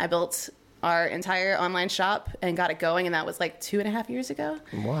 I built our entire online shop and got it going. And that was like 2.5 years ago.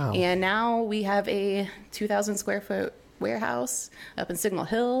 Wow. And now we have a 2,000 square foot warehouse up in Signal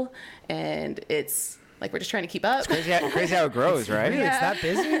Hill. And it's like, we're just trying to keep up. Crazy how it grows, right? Really, it's that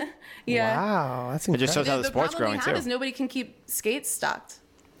busy? Yeah. Wow, that's It just incredible. shows how the sport's problem growing we have too. is nobody can keep skates stocked.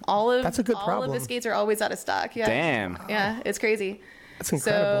 That's a good all problem. of the skates are always out of stock. Yeah. Damn. Yeah, it's crazy. That's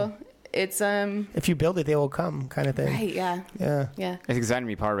incredible. So it's If you build it, they will come, kind of thing. right, yeah. Yeah. Yeah. It's exciting to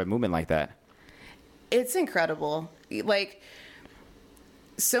be part of a movement like that. It's incredible. Like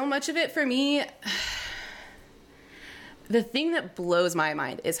so much of it for me, the thing that blows my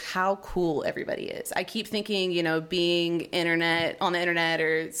mind is how cool everybody is. I keep thinking, you know, being on the internet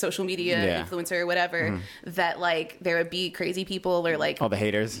or social media Yeah. influencer or whatever, that like there would be crazy people or like All the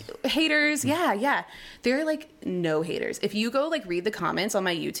haters. haters. Yeah. There are like no haters. If you go like read the comments on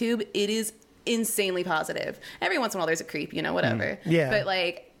my YouTube, it is insanely positive. Every once in a while there's a creep, you know, whatever. Yeah. But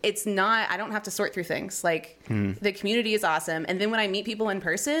like it's not, I don't have to sort through things. Like the community is awesome. And then when I meet people in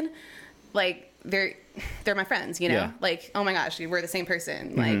person, like they're my friends, you know? Yeah. Like, oh my gosh, we're the same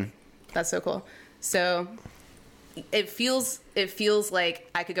person. Like that's so cool. So it feels like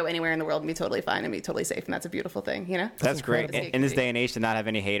I could go anywhere in the world and be totally fine and be totally safe, and that's a beautiful thing, you know? That's great. incredible. In this day and age, to not have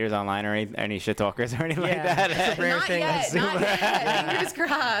any haters online or any shit talkers or anything like Yeah. that. That's a rare Not thing. yet, not yet. Fingers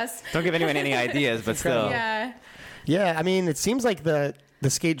crossed. Don't give anyone any ideas, but still. Yeah. Yeah, I mean, it seems like the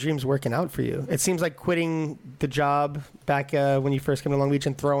skate dream's working out for you. It seems like quitting the job back when you first came to Long Beach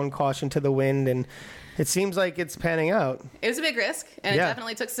and throwing caution to the wind, and it seems like it's panning out. It was a big risk, and Yeah. it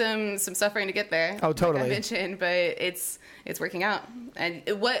definitely took some suffering to get there. Oh, totally. Like I mentioned, but it's working out. And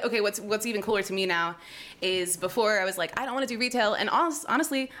what's even cooler to me now is before I was like, I don't want to do retail, and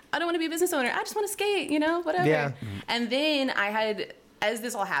honestly, I don't want to be a business owner. I just want to skate, you know, whatever. Yeah. And then I had, as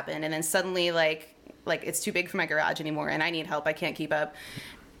this all happened, and then suddenly like it's too big for my garage anymore, and I need help. I can't keep up.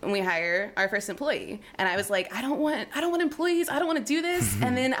 And we hire our first employee, and I was like, I don't want employees. I don't want to do this.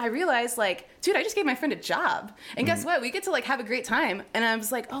 And then I realized, like, dude, I just gave my friend a job, and guess what? We get to like have a great time. And I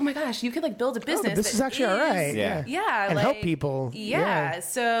was like, oh my gosh, you could like build a business. This is that actually all right. Yeah. Yeah, And like, help people. Yeah, Yeah.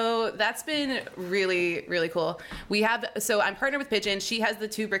 so that's been really, really cool. I'm partnered with Pigeon. She has the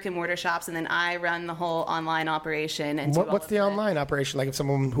 2 brick and mortar shops, and then I run the whole online operation. And do all What's of the online operation? Like if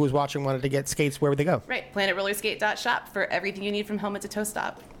someone who was watching wanted to get skates, where would they go? Right, planetrollerskate.shop for everything you need from helmet to toe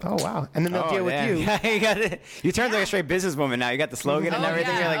stop. Oh, wow. And then they'll deal with damn. you. Yeah, you got it. You turned like a straight businesswoman now. You got the slogan and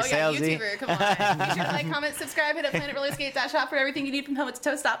everything. You're like salesy. YouTuber, come on. Be sure to like, comment, subscribe, hit up planetrollerskate.shop for everything you need from helmet to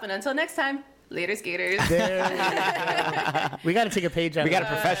toe stop. And until next time, later skaters. We got to take a page out We of got a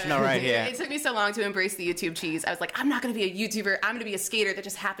that. professional right here. It took me so long to embrace the YouTube cheese. I was like, I'm not going to be a YouTuber. I'm going to be a skater that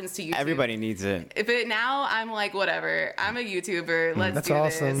just happens to YouTube. Everybody needs it. But now I'm like, whatever. I'm a YouTuber. Let's That's do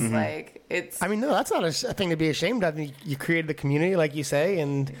awesome. this. Like, it's. I mean, no, that's not a thing to be ashamed of. You created the community, like you say,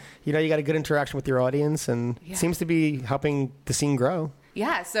 and you got a good interaction with your audience, and it seems to be helping the scene grow.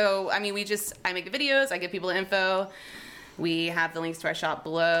 Yeah, so I mean, I make the videos, I give people the info. We have the links to our shop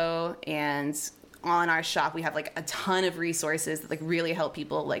below, and on our shop we have like a ton of resources that like really help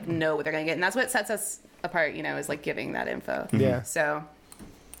people like know what they're gonna get, and that's what sets us apart, you know, is like giving that info. Yeah. So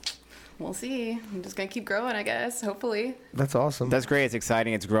we'll see. I'm just gonna keep growing, I guess. Hopefully. That's awesome. That's great. It's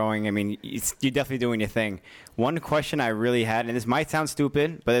exciting. It's growing. I mean, you're definitely doing your thing. One question I really had, and this might sound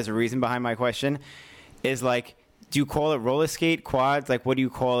stupid, but there's a reason behind my question, is like, do you call it roller skate, quads? Like, what do you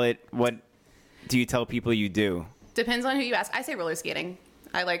call it? What do you tell people you do? Depends on who you ask. I say roller skating.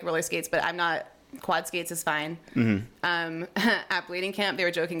 I like roller skates, but I'm not quad skates is fine. Mm-hmm. At blading camp, they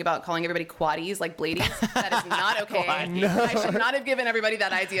were joking about calling everybody quaddies, like bladies. That is not okay. I should not have given everybody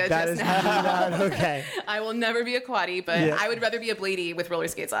that idea That just is now. not okay. I will never be a quaddie, but Yeah. I would rather be a bladie with roller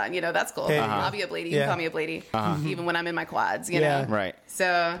skates on. You know, that's cool. I'll be a bladie. You Yeah. can call me a bladie, even when I'm in my quads. You Yeah. know, Right.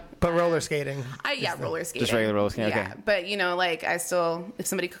 So But roller skating. roller skating. Just regular roller skating, Yeah, okay. but you know, like I still, if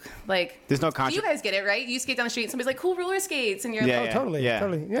somebody like, There's no you guys get it, right? You skate down the street, and somebody's like, "Cool roller skates," and you're Yeah, like, yeah.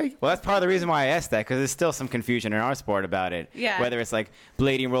 Totally. Yeah. Well, that's part of the reason why I asked that, because there's still some confusion in our sport about it. Yeah. Whether it's like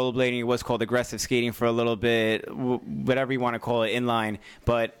blading, rollerblading, what's called aggressive skating for a little bit, whatever you want to call it, inline.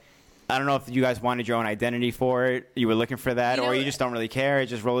 But I don't know if you guys wanted your own identity for it. You were looking for that, You know, or you just don't really care. It's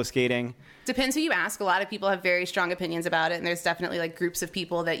just roller skating. Depends who you ask. A lot of people have very strong opinions about it, and there's definitely like groups of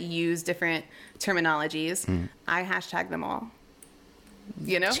people that use different terminologies. I hashtag them all.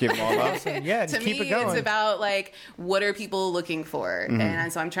 You know, Just give them all up. Yeah, to just keep me, it going. it's about like what are people looking for,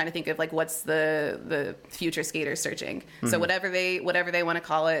 and so I'm trying to think of like what's the future skater searching. So whatever they want to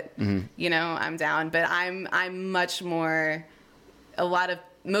call it, you know, I'm down. But I'm much more.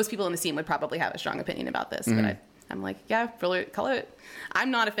 Most people in the scene would probably have a strong opinion about this, but I'm like, yeah, call it. I'm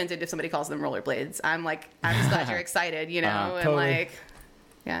not offended if somebody calls them rollerblades. I'm just glad you're excited, you know, and Totally. like,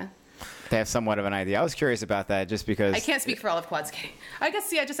 yeah. They have somewhat of an idea. I was curious about that, just because. I can't speak for all of quad skating. I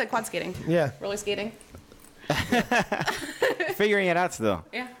guess, I just said quad skating. Yeah. Roller skating. Figuring it out still.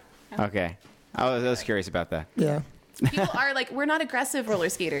 Yeah. Okay. I was curious about that. Yeah. People are like, we're not aggressive roller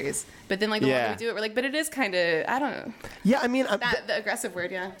skaters, but then like the Yeah. more we do it, we're like, but it is kind of, I don't know, Yeah, I mean, the aggressive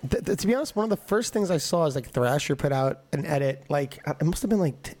word, yeah. to be honest, one of the first things I saw is like Thrasher put out an edit, like it must have been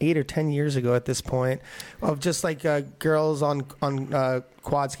like 8 or 10 years ago at this point, of just like girls on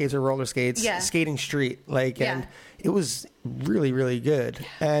quad skates or roller skates Yeah. skating street, like, Yeah. and it was really, really good.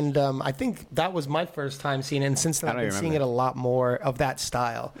 And I think that was my first time seeing it, and since then I I've don't been even seeing it remember. a lot more of that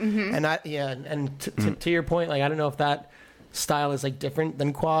style. And to your point, like I don't know if that style is like different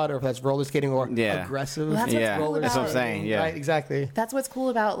than quad, or if that's roller skating or Yeah. aggressive. Well, that's what's Yeah, cool that's what I'm about- saying. Yeah. Right, exactly. That's what's cool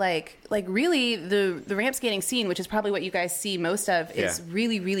about like really the ramp skating scene, which is probably what you guys see most of, is Yeah.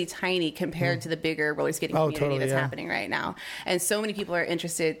 really, really tiny compared to the bigger roller skating Oh, community totally, that's yeah. happening right now. And so many people are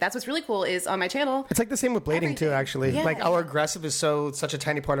interested. That's what's really cool is on my channel. It's like the same with blading too, Everything. actually. Yeah. Like our aggressive is such a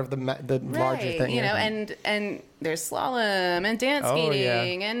tiny part of the larger Right, thing. you know, yeah. and there's slalom and dance Oh, yeah.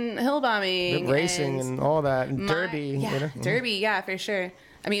 skating and hill bombing, The racing and all that, and derby. Yeah, you know? derby, yeah, for sure.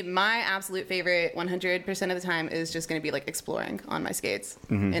 I mean, my absolute favorite 100% of the time is just going to be like exploring on my skates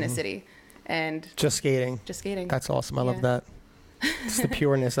in a city and Just skating. just skating. That's awesome. I love Yeah. that. It's the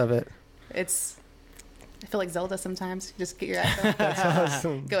pureness of it. I feel like Zelda sometimes. You just get your iPhone, That's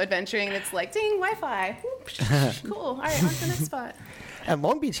awesome. go adventuring, and it's like, ding, Wi-Fi. Cool. All right, on to the next spot. And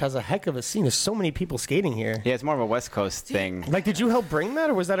Long Beach has a heck of a scene. There's so many people skating here. Yeah, it's more of a West Coast thing. Like, did you help bring that,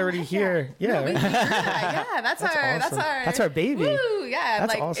 or was that already here? Yeah. No, we right? grew that. Yeah, that's awesome. our That's our baby. Woo, yeah,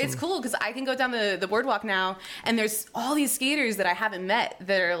 That's like awesome. it's cool because I can go down the boardwalk now, and there's all these skaters that I haven't met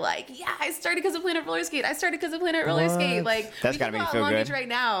that are like, yeah, I started because of Planet Roller Skate. I started because of Planet Roller What? Skate. Like, That's we gotta can make go you out feel Long Beach good. right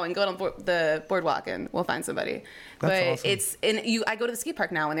now and go on the boardwalk, and we'll find somebody. That's But awesome. I go to the skate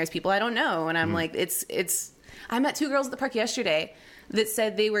park now, and there's people I don't know, and I'm like, it's. I met 2 girls at the park yesterday that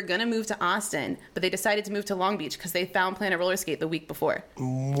said they were gonna move to Austin, but they decided to move to Long Beach because they found Planet Roller Skate the week before.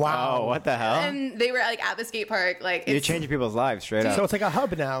 Wow. Oh, what the hell? And they were like at the skate park, like You're it's, changing people's lives straight up. So it's like a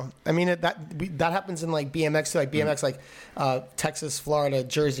hub now. I mean, that happens in like BMX too. Like BMX, like Texas, Florida,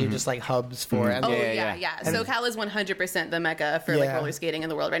 Jersey are just like hubs for it. And Oh Yeah, yeah. And- SoCal is 100% the mecca for like Yeah. roller skating in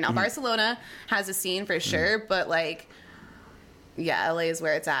the world right now. Barcelona has a scene for sure, but like, yeah, LA is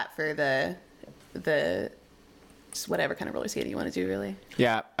where it's at for the just whatever kind of roller skating you want to do, really.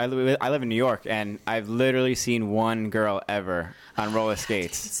 Yeah, I live in New York, and I've literally seen one girl ever on roller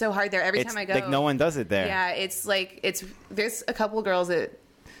skates. It's so hard there. Every It's time I go, like no one does it there. Yeah, it's like there's a couple girls that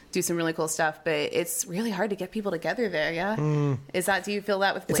do some really cool stuff, but it's really hard to get people together there. Yeah, do you feel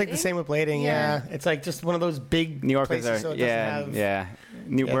that with blading? It's like the same with blading. Yeah. It's like just one of those big New Yorkers places, are, so it doesn't yeah, have,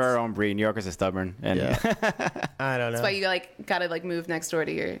 We're It's- our own breed. New Yorkers are stubborn, and Yeah. I don't know. That's why you like gotta like move next door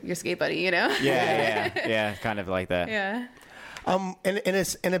to your skate buddy, you know? yeah, kind of like that. Yeah.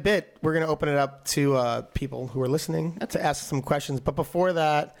 In a bit, we're going to open it up to people who are listening to ask some questions. But before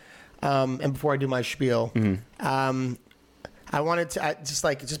that, and before I do my spiel, I wanted to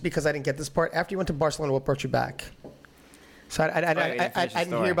just because I didn't get this part. After you went to Barcelona, what brought you back? So I you didn't finish the didn't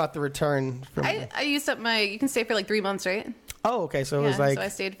story. hear about the return. From, I used up you can stay for like 3 months, right? oh, okay. So it was Yeah, like so I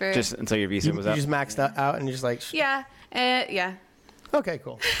stayed for Just until your visa you was up. just maxed out and you're just like, yeah, yeah. okay,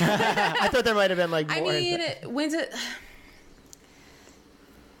 cool. I thought there might have been like more. I mean, it was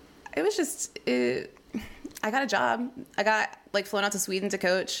just I got a job. I got like flown out to Sweden to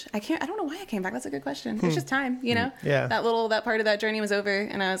coach. I don't know why I came back. That's a good question. It's just time, you know? Yeah. That part of that journey was over.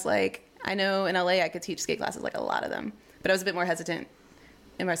 And I was like, I know in LA I could teach skate classes, like a lot of them, but I was a bit more hesitant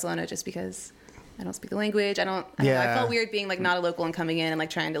in Barcelona just because I don't speak the language. I don't know. I felt weird being like not a local and coming in and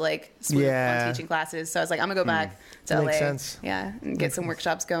like trying to like swoop on teaching classes. So I was like, I'm gonna go back to LA. Makes sense. Yeah. And get some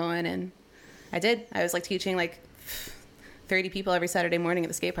workshops going. And I did. I was like teaching like 30 people every Saturday morning at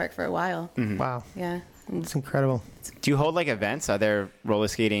the skate park for a while. Wow. Yeah. It's incredible. Do you hold like events? Are there roller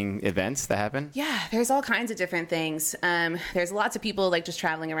skating events that happen? Yeah, there's all kinds of different things. There's lots of people like just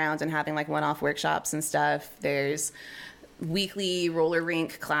traveling around and having like one-off workshops and stuff. There's weekly roller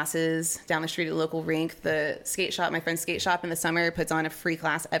rink classes down the street at the local rink. The skate shop, my friend's skate shop in the summer puts on a free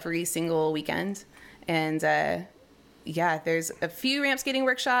class every single weekend. And yeah, there's a few ramp skating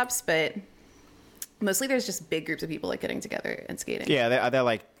workshops, but mostly there's just big groups of people like getting together and skating. Yeah, they're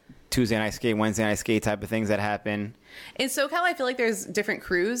like Tuesday night skate, Wednesday night skate type of things that happen. In SoCal, I feel like there's different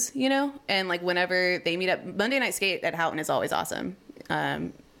crews, you know, and like whenever they meet up, Monday night skate at Houghton is always awesome.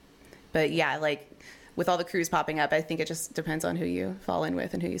 But yeah, like with all the crews popping up, I think it just depends on who you fall in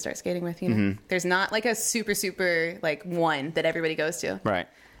with and who you start skating with. You know, there's not like a super like one that everybody goes to. Right.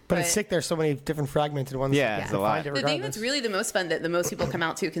 But it's sick. There's so many different fragmented ones. Yeah, it's a lot. The thing that's really the most fun that the most people come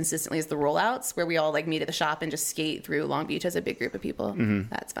out to consistently is the rollouts, where we all like meet at the shop and just skate through Long Beach as a big group of people.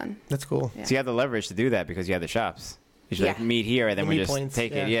 That's fun. That's cool. Yeah. So you have the leverage to do that because you have the shops. You should like meet here and then we just points,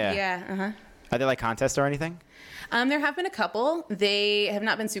 take it. Yeah. Yeah. Are there like contests or anything? There have been a couple. They have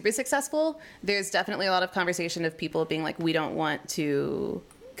not been super successful. There's definitely a lot of conversation of people being like, we don't want to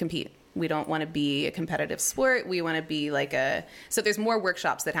compete. We don't want to be a competitive sport. We want to be like so there's more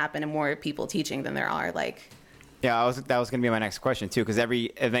workshops that happen and more people teaching than there are like. Yeah, that was going to be my next question too, because every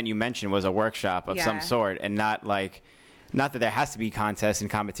event you mentioned was a workshop of some sort and not that there has to be contests and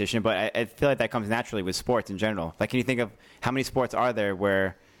competition, but I feel like that comes naturally with sports in general. Like, can you think of how many sports are there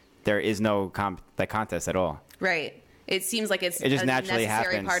where there is no contest at all? Right. It seems like it just a naturally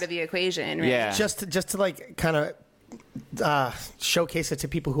necessary happens. part of the equation. Right? Yeah. Just to like kind of showcase it to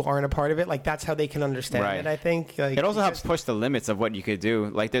people who aren't a part of it. Like that's how they can understand it. I think like, it also helps push the limits of what you could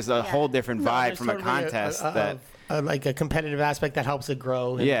do. Like there's a whole different vibe from totally a contest like a competitive aspect that helps it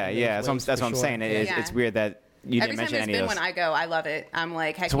grow. That's what I'm saying. It's weird that you didn't mention any of those. Every time there's been one I go, I love it. I'm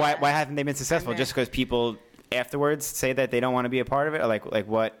like, heck so why haven't they been successful? Just because people afterwards say that they don't want to be a part of it, or like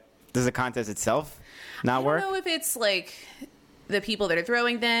what? Does the contest itself not work? I don't know if it's like the people that are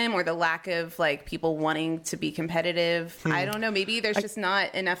throwing them or the lack of like people wanting to be competitive. I don't know. Maybe there's just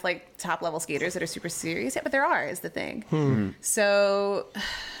not enough like top level skaters that are super serious yet, but there are is the thing. So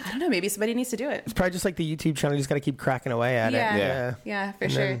I don't know. Maybe somebody needs to do it. It's probably just like the YouTube channel. You just got to keep cracking away at it. Yeah, for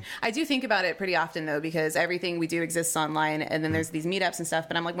sure. I do think about it pretty often though, because everything we do exists online and then there's these meetups and stuff,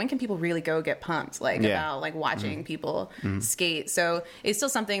 but I'm like, when can people really go get pumped about like watching people skate? So it's still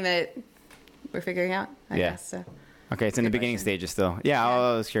something that we're figuring out, I guess. So. Okay, it's in the beginning stages still. Yeah,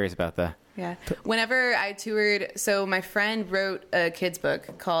 I was curious about that. Yeah. Whenever I toured, so my friend wrote a kid's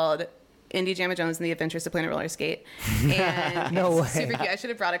book called Indy Jamma Jones and the Adventures to Planet Roller Skate. And No way. Super cute. I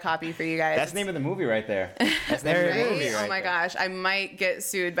should have brought a copy for you guys. That's the name of the movie right there. That's the name of the movie right Oh my there. gosh, I might get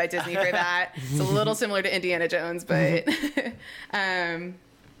sued by Disney for that. It's a little similar to Indiana Jones, but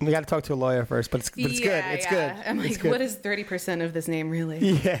We got to talk to a lawyer first, but it's good. It's good. I'm like, It's good. what is 30% of this name really?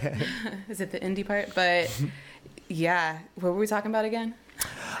 Yeah. Is it the indie part? But yeah, what were we talking about again?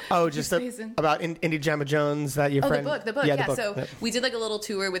 Oh, just about Indy Jamma Jones, that your friend. The book. Yeah, so we did like a little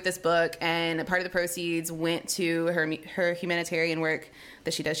tour with this book, and part of the proceeds went to her humanitarian work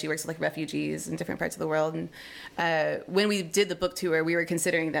that she does. She works with like refugees in different parts of the world. And when we did the book tour, we were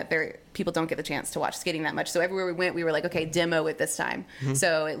considering that people don't get the chance to watch skating that much. So everywhere we went, we were like, okay, demo it this time.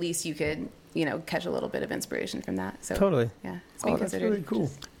 So at least you could, catch a little bit of inspiration from that. So totally. Yeah, it's being that's considered. really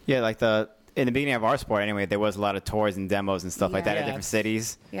cool. Yeah, like in the beginning of our sport anyway, there was a lot of tours and demos and stuff like that in different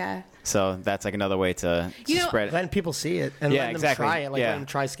cities. Yeah. So that's like another way to spread it. Letting people see it and letting them try it, let them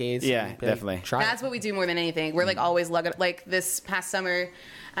try skates. Yeah, and, definitely. Try That's what we do more than anything. We're like always lugging. Like this past summer,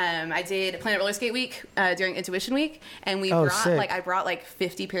 I did Planet Roller Skate Week during Intuition Week, and I brought like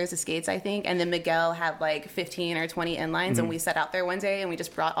 50 pairs of skates, I think, and then Miguel had like 15 or 20 inlines, and we set out there one day and we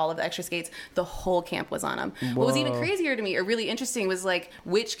just brought all of the extra skates. The whole camp was on them. What was even crazier to me, or really interesting, was like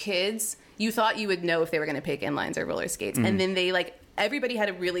which kids you thought you would know if they were going to pick inlines or roller skates, and then they like. Everybody had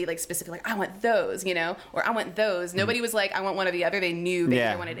a really like specific like I want those, or I want those. Nobody was like I want one or the other. They knew they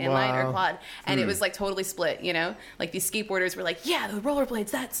either wanted inline or quad, and it was like totally split. Like these skateboarders were like, yeah, the rollerblades,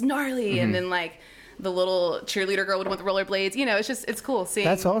 that's gnarly, and then like the little cheerleader girl with the rollerblades. You know, it's cool seeing.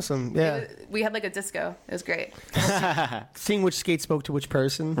 That's awesome. Yeah. We had like a disco. It was great. Seeing which skate spoke to which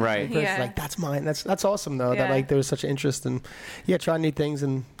person. Right. Which person's Yeah. like, that's mine. That's awesome though. That Yeah. like there was such an interest in, trying new things,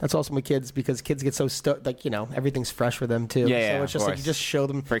 and that's awesome with kids because kids get so like everything's fresh for them too. Yeah, So it's of just like course. you just show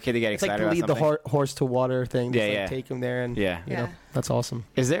them. For a kid to get It's like excited to about lead the something. horse to water thing. Just Yeah, like yeah. take them there and Yeah. you know, Yeah. that's awesome.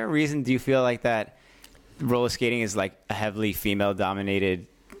 Is there a reason? Do you feel like that roller skating is like a heavily female-dominated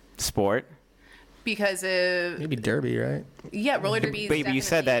sport? Because of Maybe derby, right? roller derby. But you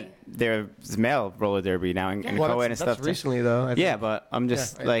said that there's male roller derby now and co-ed and stuff. That's recently though. I Yeah, think. but I'm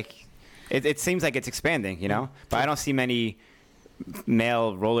just Yeah, right. like, it seems like it's expanding, you know. But I don't see many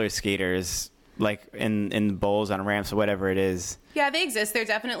male roller skaters like in bowls on ramps or whatever it is. Yeah, they exist. They're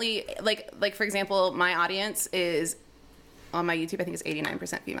definitely like for example, my audience is on my YouTube. I think it's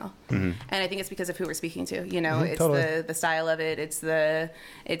 89% female, and I think it's because of who we're speaking to. You know, it's totally. the style of it. It's that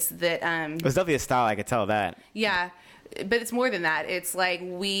It's definitely a style. I could tell that. yeah, but it's more than that. It's like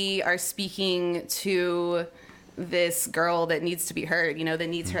we are speaking to this girl that needs to be heard. You know, that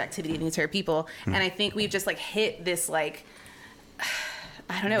needs her activity, needs her people, and I think we've just like hit this like.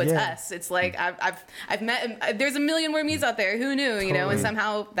 I don't know. It's Yeah. us. It's like I've met. There's a million more me's out there. Who knew? You know, and Totally.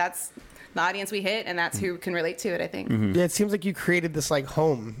 somehow that's the audience we hit, and that's who can relate to it. I think. Yeah, it seems like you created this like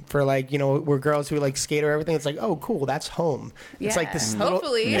home for like where girls who like skate or everything. It's like, oh, cool, that's home. It's like this.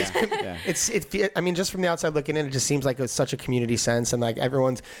 Hopefully. Yeah. I mean, just from the outside looking in, it just seems like it's such a community sense, and like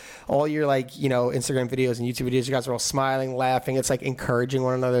everyone's, all your like Instagram videos and YouTube videos, you guys are all smiling, laughing. It's like encouraging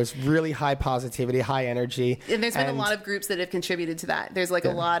one another. It's really high positivity, high energy. And there's been a lot of groups that have contributed to that. There's like a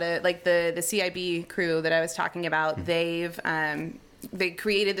lot of like the CIB crew that I was talking about. They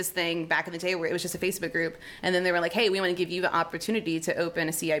created this thing back in the day where it was just a Facebook group, and then they were like, hey, we want to give you the opportunity to open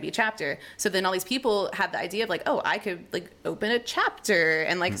a CIB chapter. So then all these people had the idea of like, oh, I could like open a chapter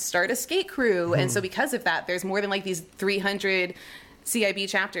and like start a skate crew. And so because of that, there's more than like these 300 CIB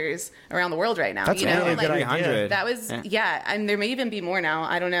chapters around the world right now. That's you a know, really and, good like, idea. 300. that was and there may even be more now.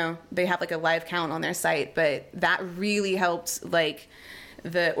 I don't know. They have like a live count on their site, but that really helped like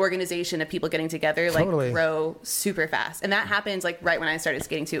the organization of people getting together like Totally. grow super fast. And that happened like right when I started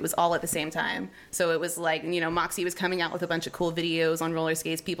skating too. It was all at the same time. So it was like, Moxie was coming out with a bunch of cool videos on roller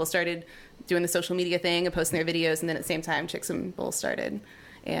skates. People started doing the social media thing and posting their videos, and then at the same time Chicks and Bulls started.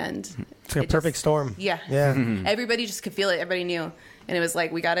 And It's like a it perfect just- storm. Yeah. Yeah. Everybody just could feel it. Everybody knew. And it was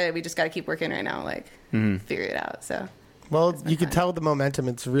like we just gotta keep working right now, like figure it out. So Well, you could tell the momentum.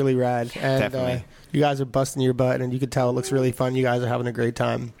 It's really rad. And Definitely. you guys are busting your butt, and you could tell it looks really fun. You guys are having a great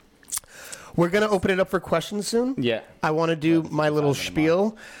time. We're going to open it up for questions soon. Yeah. I want to do my little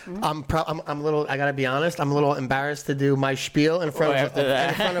spiel. I'm a little, I got to be honest, I'm a little embarrassed to do my spiel in front, of,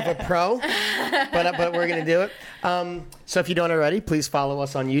 a pro, but we're going to do it. So if you don't already, please follow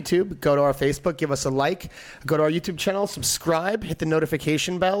us on YouTube. Go to our Facebook, give us a like. Go to our YouTube channel, subscribe, hit the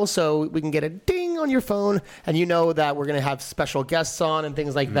notification bell so we can get a ding on your phone, and you know that we're going to have special guests on and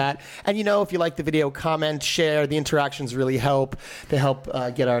things like that. And if you like the video, comment, share. The interactions really help. They help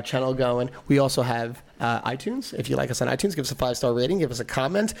get our channel going. We also have iTunes. If you like us on iTunes, give us a 5-star rating, give us a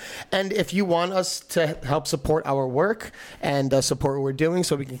comment. And if you want us to help support our work and support what we're doing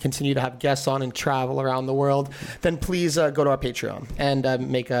so we can continue to have guests on and travel around the world, then please go to our Patreon and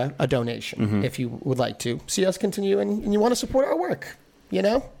make a donation if you would like to see us continue and you want to support our work, do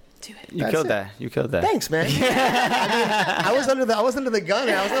it. You That's killed it. that. You killed that. Thanks, man. I was under the gun.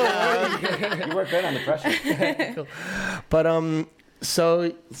 I was You worked good under pressure. but so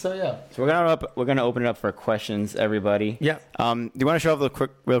yeah. So we're gonna open it up for questions, everybody. Yeah. Do you want to show off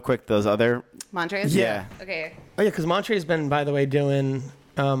real quick those other? Montres? Yeah. Okay. Oh yeah, because Montre's been, by the way, doing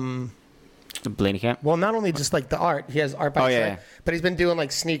The Blaney Camp. well, not only just like the art. He has art by his yeah. side, but he's been doing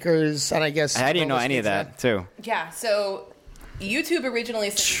like sneakers and I guess I didn't know roller any of skates, that too. Yeah, so YouTube originally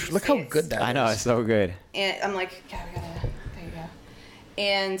sent me Look how skates. good that is. I know it's so good. And I'm like, yeah, we gotta, there you go.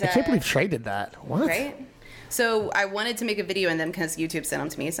 And I can't believe Trey did that. What? right? So I wanted to make a video in them because YouTube sent them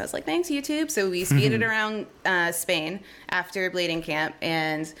to me. So I was like, thanks, YouTube. So we skated around Spain after Blading Camp,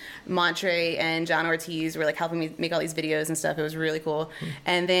 and Montre and John Ortiz were like helping me make all these videos and stuff. It was really cool.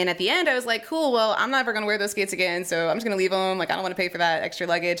 And then at the end, I was like, cool, well, I'm never going to wear those skates again, so I'm just going to leave them. Like, I don't want to pay for that extra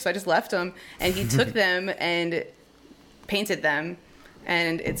luggage. So I just left them. And he took them and painted them.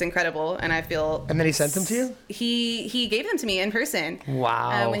 And it's incredible, and I feel. And then he sent them to you? He gave them to me in person.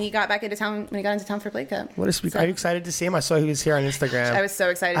 Wow. When he got back into town, when he got into town for Blade Cup. What a sweet. Are you excited to see him? I saw he was here on Instagram. I was so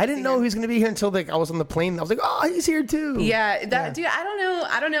excited. I to didn't see know him. he was going to be here until like I was on the plane. I was like, oh, he's here too. Yeah, dude,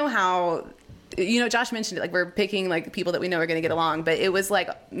 I don't know how Josh mentioned it, like we're picking like people that we know are going to get along, but it was like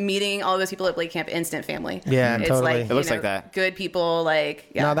meeting all those people at Blake Camp, instant family. Yeah, it's totally. like, It looks like that. Good people, like,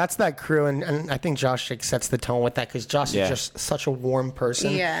 yeah. No, that's that crew, and I think Josh sets the tone with that because Josh is just such a warm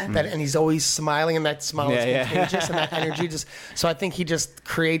person. Yeah. And he's always smiling, and that smile is Yeah, contagious, and that energy just. So I think he just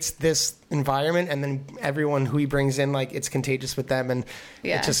creates this environment, and then everyone who he brings in, like it's contagious with them, and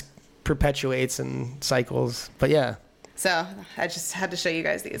it just perpetuates and cycles. But yeah. So I just had to show you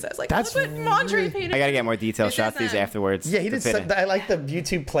guys these. I was like, That's look what Montre painted. I got to get more detailed This shots of these isn't- afterwards. Yeah, he to did. fit it. I like the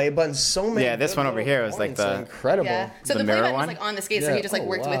YouTube play button. So many. Yeah, this good one over little here was like points, the- incredible. Yeah. So The the, play mirror button one? was like on the skate, so Yeah. he just like Oh,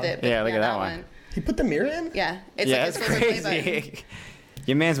 worked wow. with it. But Yeah, look at that one. He put the mirror in. Yeah, it's Yeah, like a that's silver play button. crazy.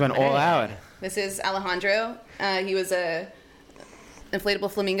 Your man's went all out. This is Alejandro. He was a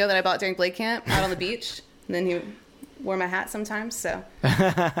inflatable flamingo that I bought during Blake Camp out on the beach, and then he wore my hat sometimes. So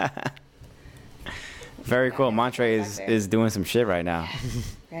Very cool. Montre is doing some shit right now.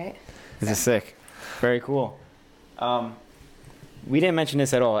 right. This is sick. Very cool. We didn't mention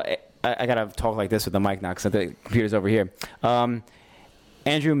this at all. I got to talk like this with the mic now because the computer's over here.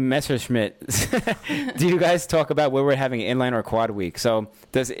 Andrew Messerschmidt, do you guys talk about Woodward having an inline or quad week? So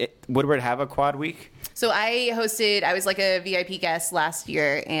does Woodward have a quad week? So I was like a VIP guest last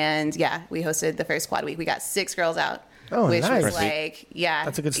year, and yeah, we hosted the first quad week. We got 6 girls out. Oh, which nice. was like, yeah.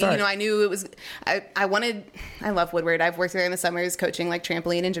 That's a good start. I knew it was, I love Woodward. I've worked there in the summers coaching like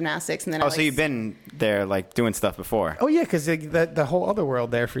trampoline and gymnastics. And then So you've been there like doing stuff before. Oh yeah, because the whole other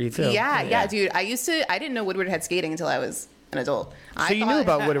world there for you too. Yeah, dude. I didn't know Woodward had skating until I was an adult. So you knew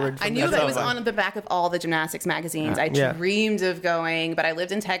about Woodward I from knew that that it was time. on the back of all the gymnastics magazines. I Yeah. dreamed of going, but I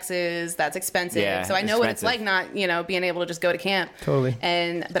lived in Texas. That's expensive. Yeah, so I know what it's expensive. like not, being able to just go to camp. Totally.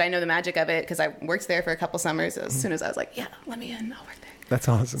 But I know the magic of it because I worked there for a couple summers. As soon as I was like, yeah, let me in, I'll work there. That's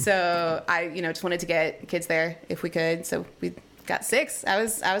awesome. So I, just wanted to get kids there if we could. So we got 6. I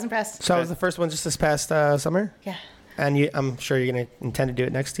was impressed. So I was the first one just this past summer, Yeah. and I'm sure you're gonna intend to do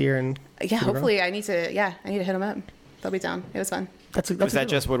it next year. And Yeah, keep it going? hopefully I need to hit them up. They'll be down. It was fun. That's Was a that good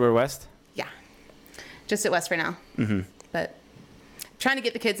just Woodward West? Yeah. Just at West for now. Mm-hmm. But trying to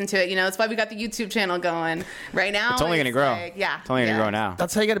get the kids into it, that's why we got the YouTube channel going. Right now, It's only going to grow. Yeah. It's only going to grow now.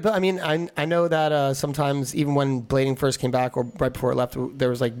 That's how you got to build. I mean, I know that sometimes even when blading first came back or right before it left, there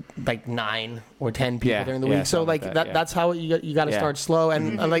was like 9 or 10 people Yeah, during the yeah, week. So something like like that, that, yeah. that's how you got to Yeah. start slow.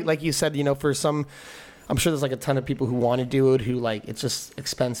 And like you said, for some, I'm sure there's like a ton of people who want to do it who like it's just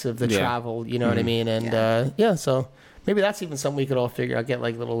expensive to Yeah. travel. You know what I mean? And so. Maybe that's even something we could all figure out. Get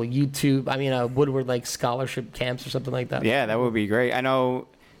like little YouTube. Woodward like scholarship camps or something like that. Yeah, that would be great. I know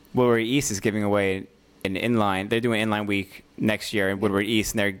Woodward East is giving away an inline. They're doing inline week next year in Woodward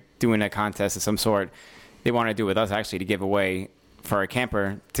East, and they're doing a contest of some sort. They want to do with us actually to give away for a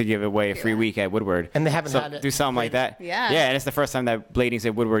camper to give away a free week at Woodward. And they haven't had it. do something like that. Yeah. Yeah, and it's the first time that blading's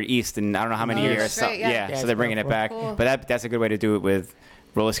at Woodward East in I don't know how many Oh, years. that's So, right, yeah. so it's they're bringing it back. Cool. But that's a good way to do it with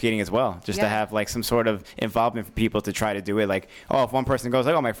roller skating as well, just to Yeah. have like some sort of involvement for people to try to do it. Like, if one person goes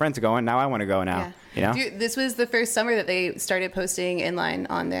like, my friends are going, now I want to go now. Dude, this was the first summer that they started posting inline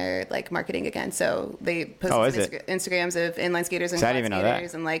on their like marketing again. So they posted some Instagrams of inline skaters and So I quad didn't even know that.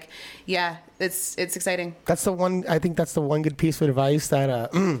 skaters, and like, it's exciting. That's the one. I think that's the one good piece of advice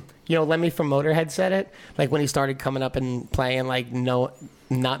that Lemmy from Motorhead said it. Like when he started coming up and playing, like not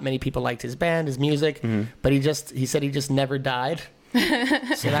many people liked his band, his music, but he said he just never died. So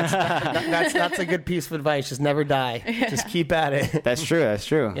that's a good piece of advice. Just never die. Just keep at it. That's true. That's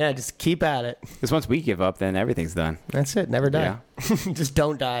true. Yeah, just keep at it. Because once we give up, then everything's done. That's it. Never die. Just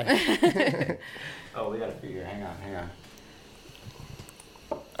don't die. We got to figure. Hang on.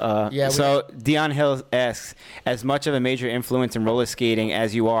 Yeah. So Dion Hill asks, as much of a major influence in roller skating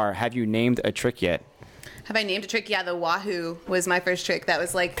as you are, have you named a trick yet? Have I named a trick? Yeah, the Wahoo was my first trick. That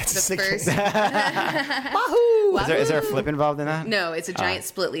was like the sick first. Wahoo! Is there a flip involved in that? No, it's a giant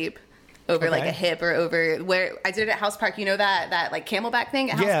split leap over like a hip or over where I did it at House Park. You know that like camelback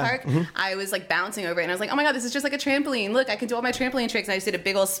thing at House Park? I was like bouncing over it and I was like, oh my God, this is just like a trampoline. Look, I can do all my trampoline tricks. And I just did a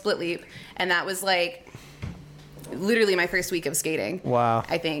big old split leap. And that was like literally my first week of skating. Wow.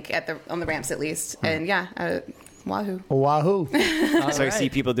 I think on the ramps at least. And Wahoo. Wahoo! So you see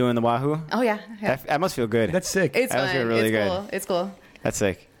people doing the Wahoo? Oh yeah. That must feel good. That's sick. It's That must fun. feel really it's good. cool. It's cool. That's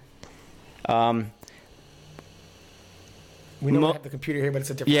sick. We know we have the computer here, but it's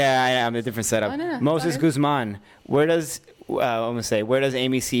a different. Yeah, I am a different setup. Oh, no. Moses Go Guzman, where does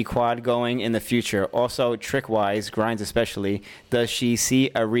Amy see quad going in the future? Also, trick wise, grinds especially, does she see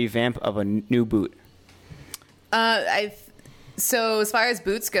a revamp of a new boot? So as far as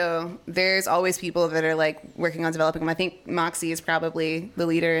boots go, there's always people that are like working on developing them. I think Moxie is probably the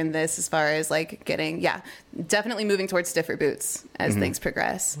leader in this as far as like getting, definitely moving towards stiffer boots as things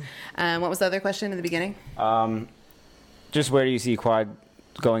progress. What was the other question in the beginning? Just where do you see quad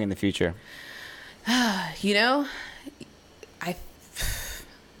going in the future? You know,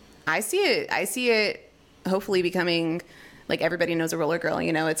 I see it hopefully becoming like everybody knows a roller girl.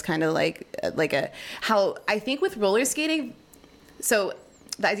 You know, it's kind of like how I think with roller skating. So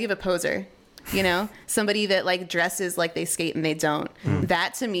the idea of a poser, you know, somebody that like dresses like they skate and they don't,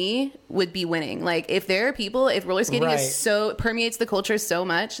 that to me would be winning. Like if roller skating is so permeates the culture so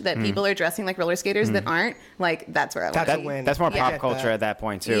much that people are dressing like roller skaters that aren't, like that's where I want to be. win. That's more Yeah. pop culture at that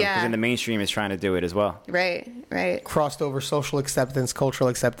point too, because in the mainstream is trying to do it as well. Right. Crossed over social acceptance, cultural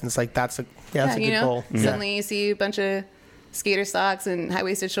acceptance. Like that's a good you know, goal. suddenly you see a bunch of skater socks and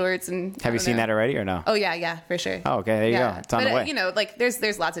high-waisted shorts and Have you seen that already or no? Oh yeah, for sure. Oh, okay, there you go. It's on the way. You know, like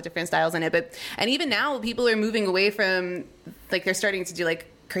there's lots of different styles in it, and even now people are moving away from like they're starting to do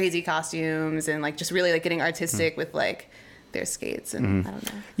like crazy costumes and like just really like getting artistic with like their skates and I don't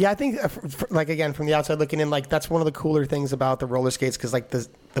know. Yeah, I think like again from the outside looking in, like that's one of the cooler things about the roller skates because like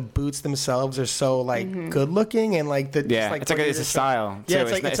the boots themselves are so like good looking and like the Yeah, just, like, it's a style too. Yeah,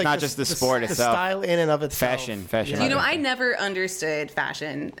 it's not just the sport the itself. style in and of itself. Fashion. You know, I never understood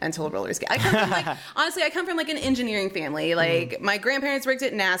fashion until roller skate. I come from like honestly, I come from like an engineering family. Like my grandparents worked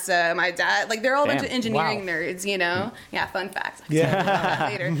at NASA. My dad, like they're all a bunch of engineering nerds. You know, yeah. Fun facts. Yeah.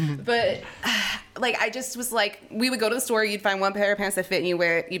 Later, but like I just was like, we would go to the store. You'd find one pair of pants that fit, and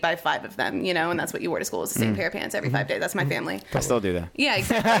you'd buy 5 of them. You know, and that's what you wore to school. It's the same pair of pants every 5 days. That's my family. I still do that. Yeah,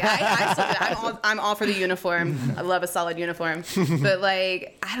 exactly. I still do that. I'm all for the uniform. I love a solid uniform. But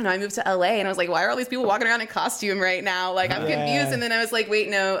like, I don't know. I moved to LA and I was like, why are all these people walking around in costume right now? Like, I'm confused. And then I was like, wait,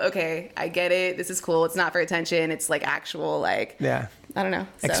 no, okay, I get it. This is cool. It's not for attention. It's like actual like. Yeah. I don't know.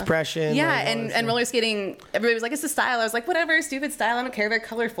 So. Expression. Yeah, like, and roller skating, everybody was like, it's the style. I was like, whatever, stupid style. I don't care. They're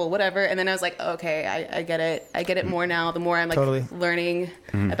colorful, whatever. And then I was like, okay, I get it. I get it more now. The more I'm like learning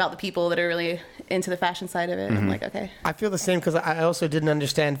about the people that are really into the fashion side of it. I'm like, okay. I feel the same because I also didn't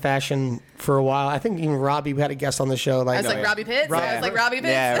understand fashion for a while. I think even Robbie, we had a guest on the show. Like, I was like, Robbie Pitts? I was like, Robbie Pitts?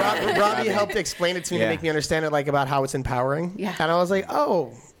 Yeah, Robbie helped explain it to me to make me understand it, like about how it's empowering. Yeah. And I was like,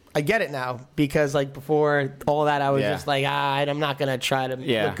 oh, I get it now because like before all that, I was just like, I'm not gonna try to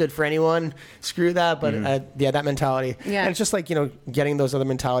look good for anyone. Screw that. But that mentality. Yeah. And it's just like getting those other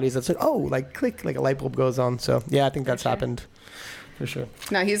mentalities. That's like like click, like a light bulb goes on. So yeah, I think that's happened for sure.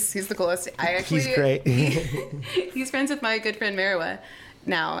 No, he's the coolest. He's great. He's friends with my good friend Marwa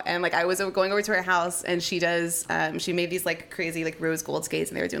now, and like I was going over to her house and she made these like crazy like rose gold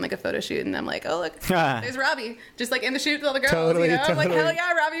skates and they were doing like a photo shoot and I'm like, oh look, there's Robbie just like in the shoot with all the girls. Totally. I'm like, hell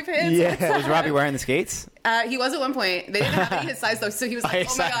yeah, Robbie Pitts. Yeah. Was Robbie wearing the skates? He was at one point. They didn't have any his size though, so he was like,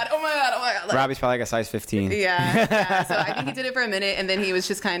 oh my god. Like, Robbie's probably like a size 15. yeah. So I think he did it for a minute and then he was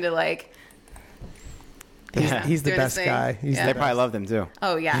just kind of like. He's the best guy. They probably loved him too.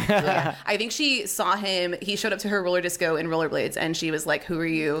 Oh yeah. I think she saw him. He showed up to her roller disco in rollerblades, and she was like, "Who are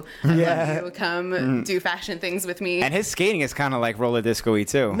you? I love you. Come do fashion things with me." And his skating is kind of like roller disco-y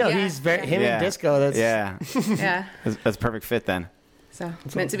too. No, he's very him in disco. That's yeah. That's a perfect fit then. So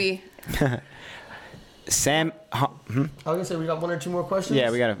meant to be. Sam. I was gonna say we got 1 or 2 more questions. Yeah,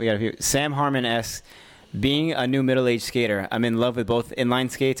 we got a few. Sam Harmon asks, being a new middle-aged skater, I'm in love with both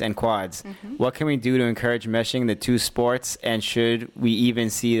inline skates and quads. What can we do to encourage meshing the two sports, and should we even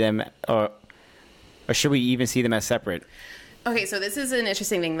see them, or should we even see them as separate? Okay, so this is an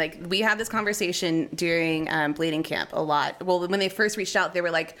interesting thing. Like, we had this conversation during blading camp a lot. Well, when they first reached out, they were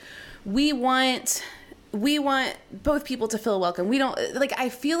like, we want both people to feel welcome. We don't, like, I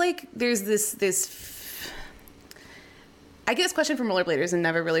feel like there's this I get this question from rollerbladers and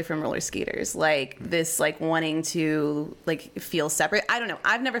never really from roller skaters, like this, like wanting to like feel separate. I don't know.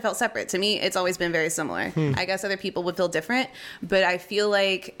 I've never felt separate. To me, it's always been very similar. I guess other people would feel different, but I feel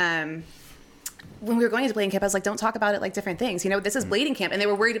like when we were going into blading camp, I was like, don't talk about it like different things. This is blading camp, and they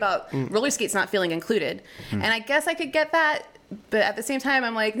were worried about roller skates not feeling included. And I guess I could get that. But at the same time,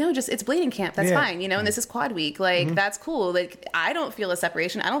 I'm like, no, it's blading camp. That's fine, and this is quad week. Like, that's cool. Like, I don't feel a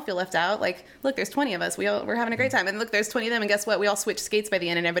separation. I don't feel left out. Like, look, there's 20 of us. We're having a great time. And look, there's 20 of them. And guess what? We all switch skates by the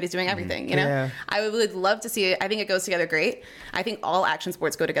end, and everybody's doing everything, Yeah. I would love to see it. I think it goes together great. I think all action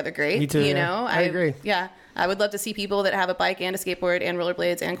sports go together great. Me too, I agree. Yeah. I would love to see people that have a bike and a skateboard and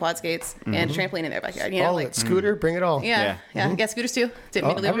rollerblades and quad skates and a trampoline in their backyard. All it. Scooter, bring it all. Yeah. Scooters too. Didn't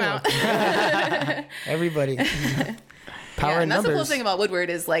mean to leave them out. Everybody. Power and that's numbers. the cool thing about Woodward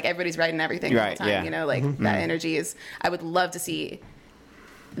is like everybody's riding everything all the time. That energy is. I would love to see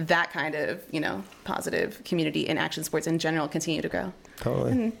that kind of, positive community in action sports in general continue to grow.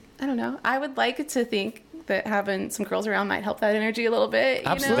 Totally. And I don't know. I would like to think that having some girls around might help that energy a little bit.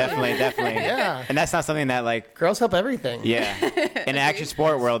 Absolutely. Definitely. Yeah. And that's not something that like, Girls help everything. yeah, in the action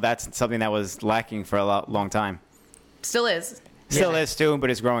sport world, that's something that was lacking for a long time. Still is. Still is too, but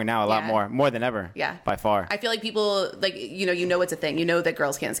it's growing now a lot Yeah. more than ever. Yeah. By far. I feel like people, like, it's a thing. You know that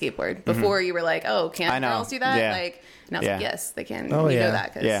girls can't skateboard. Before you were like, oh, I can't know. girls do that? Yeah. Like, and I was Yeah. like, yes, they can. Oh, we yeah. know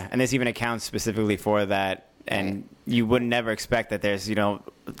that. 'Cause Yeah, and there's even accounts specifically for that, and you would never expect that there's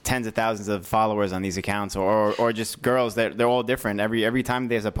tens of thousands of followers on these accounts, or just girls that they're all different. Every time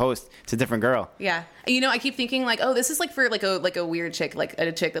there's a post, it's a different girl. Yeah. I keep thinking like, oh, this is like for like a weird chick, like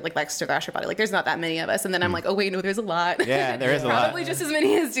a chick that like likes to thrash her body. Like there's not that many of us. And then I'm like, oh wait, no, there's a lot. Yeah, there is a lot. Probably just as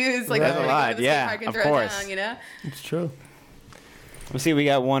many as dudes. Like, There's that a wanna go lot, to the yeah, skate park and of throw it course. down, It's true. Let's see, we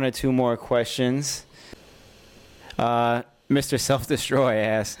got one or two more questions. Mr. Self-Destroy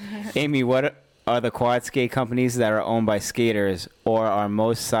asks, Amy, what are the quad skate companies that are owned by skaters, or are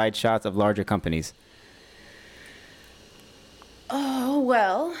most side shots of larger companies? Oh,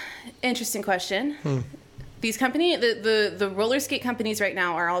 well, interesting question. These the roller skate companies right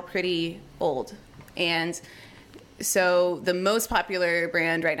now are all pretty old. And so the most popular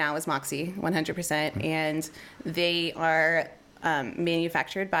brand right now is Moxie, 100%. And they are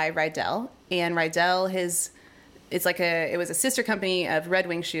manufactured by Rydell. And Rydell it was a sister company of Red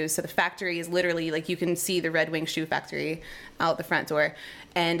Wing Shoes. So the factory is literally like you can see the Red Wing shoe factory out the front door.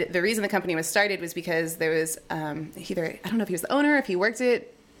 And the reason the company was started was because there was either, I don't know if he was the owner, if he worked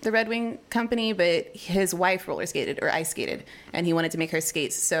at the Red Wing company, but his wife roller skated or ice skated and he wanted to make her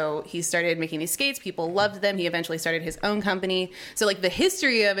skates. So he started making these skates. People loved them. He eventually started his own company. So like the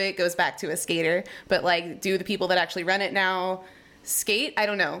history of it goes back to a skater, but like do the people that actually run it now skate? I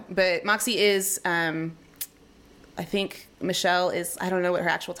don't know. But Moxie is, I think Michelle is, I don't know what her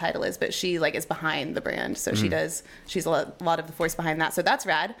actual title is, but she like is behind the brand. So she's a lot of the force behind that. So that's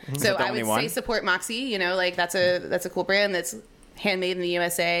rad. So I would say support Moxie, like that's a cool brand that's handmade in the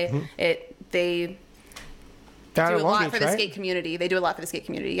USA. They do a lot for the skate community. They do a lot for the skate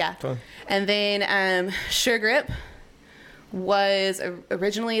community. Yeah. Totally. And then, Sure Grip was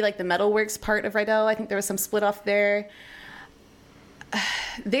originally like the Metalworks part of Rydell. I think there was some split off there.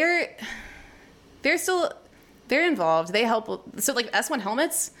 They're involved. They help. So like S1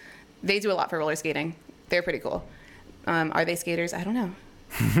 helmets, they do a lot for roller skating. They're pretty cool. Are they skaters? I don't know.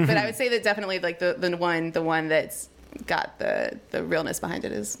 But I would say that definitely like the one that's got the realness behind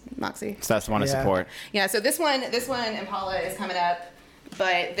it is Moxie. So that's the one to support. Yeah. So this one Impala is coming up.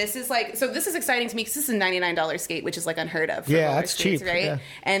 But this is exciting to me because this is a $99 skate, which is like unheard of. For roller that's skates, cheap, right? yeah.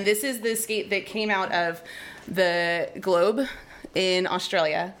 And this is the skate that came out of the Globe in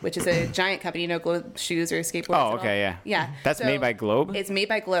Australia, which is a giant company. Globe shoes or skateboards. Oh, okay, yeah. Yeah. That's made by Globe? It's made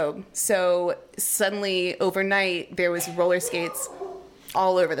by Globe. So suddenly, overnight, there was roller skates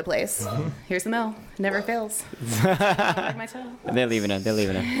all over the place. Here's the mill. Never fails. Like my toe. They're leaving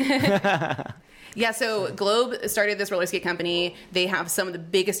it. Yeah, so Globe started this roller skate company. They have some of the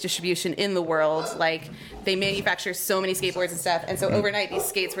biggest distribution in the world. Like, they manufacture so many skateboards and stuff. And so overnight, these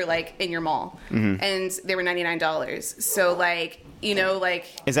skates were, like, in your mall. And they were $99. So, like,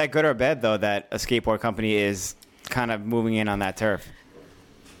 Is that good or bad, though, that a skateboard company is kind of moving in on that turf?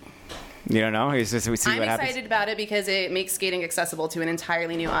 You don't know? It's just, we see I'm what happens. excited about it because it makes skating accessible to an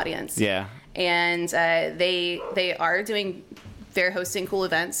entirely new audience. Yeah. And they are doing... They're hosting cool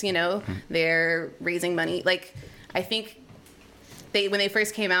events, They're raising money. Like, I think when they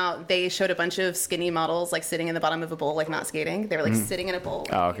first came out, they showed a bunch of skinny models, like, sitting in the bottom of a bowl, like, not skating. They were, like, sitting in a bowl.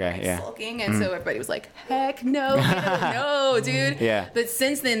 Oh, okay, like, yeah. sulking. And so everybody was like, heck no, no, dude. Yeah. But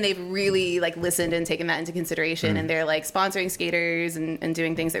since then, they've really, like, listened and taken that into consideration. And they're, like, sponsoring skaters and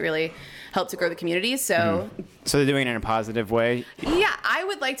doing things that really help to grow the community. So, So they're doing it in a positive way? yeah, I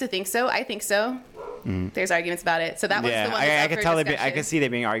would like to think so. I think so. There's arguments about it. So that was the one that's I up could for tell. discussion. I could see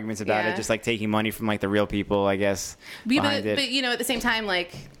there being arguments about Yeah. it, just like taking money from like the real people, I guess. Behind it. But at the same time,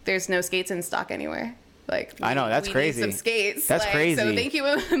 like, there's no skates in stock anywhere. Like, I know, that's we crazy. Need some skates. That's like, crazy. So thank you,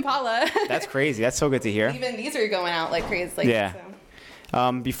 Impala. That's crazy. That's so good to hear. Even these are going out like crazy. Like, Yeah.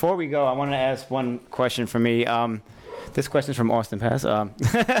 So. Before we go, I want to ask one question for me. This question is from Austin Pass.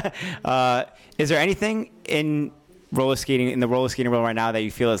 Is there anything in the roller skating world right now that you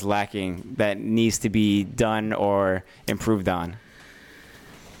feel is lacking, that needs to be done or improved on?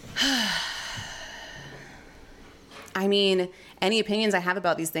 I mean, any opinions I have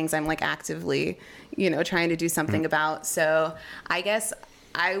about these things, I'm like actively, trying to do something about. So I guess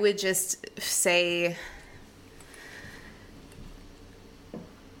I would just say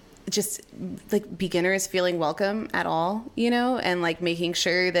just like beginners feeling welcome at all, and like making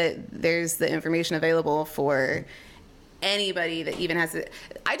sure that there's the information available for anybody that even has it.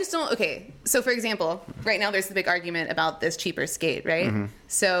 I just don't. Okay, so for example, right now there's the big argument about this cheaper skate, right? Mm-hmm.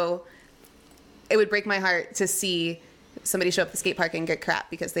 So it would break my heart to see somebody show up at the skate park and get crap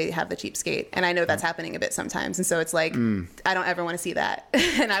because they have the cheap skate. And I know that's happening a bit sometimes. And so it's like, I don't ever want to see that.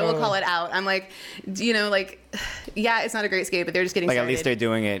 And I will call it out. I'm like, yeah, it's not a great skate, but they're just getting started. At least they're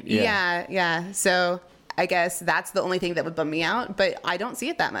doing it. Yeah. So I guess that's the only thing that would bum me out, but I don't see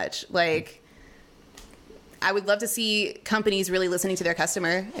it that much. Like, I would love to see companies really listening to their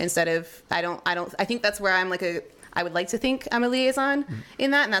customer instead of, I think that's where I'm like I would like to think I'm a liaison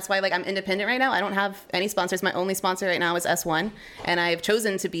in that. And that's why like I'm independent right now. I don't have any sponsors. My only sponsor right now is S1. And I've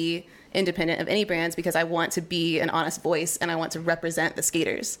chosen to be independent of any brands because I want to be an honest voice and I want to represent the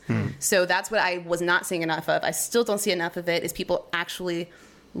skaters. So that's what I was not seeing enough of. I still don't see enough of it is people actually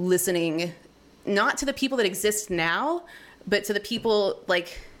listening, not to the people that exist now, but to the people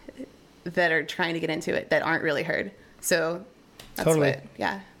like that are trying to get into it that aren't really heard. So that's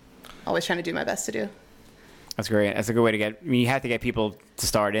always trying to do my best to do. That's great. That's a good way to you have to get people to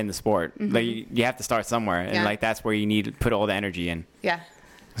start in the sport. Mm-hmm. Like you have to start somewhere, and like that's where you need to put all the energy in. Yeah,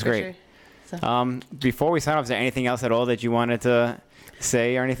 that's great. Sure. So. Before we sign off, is there anything else at all that you wanted to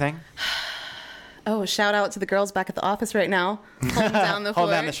say or anything? Oh, shout out to the girls back at the office right now, holding down the floor.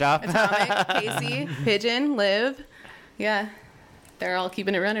 Holding down the shop. Atomic, Casey, Pigeon, Liv. Yeah. They're all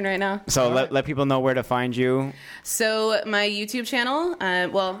keeping it running right now. So let people know where to find you. So my YouTube channel,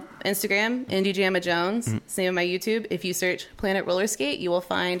 Instagram, Indy Jamma Jones. It's the name of my YouTube. If you search Planet Roller Skate, you will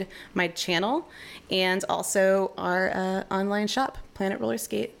find my channel and also our online shop,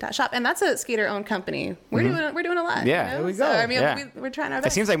 planetrollerskate.shop. And that's a skater-owned company. We're doing a lot. Yeah, there we go. So, I mean, we're trying our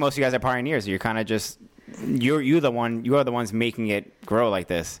best. It seems like most of you guys are pioneers. You're kind of just you are the ones making it grow like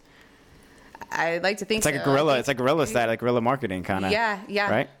this. I like to think it's like a guerrilla. It's like guerrilla style, like guerrilla marketing kind of. Yeah,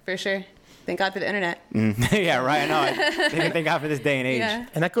 right, for sure. Thank God for the internet. Yeah, right. I know. Thank God for this day and age. Yeah.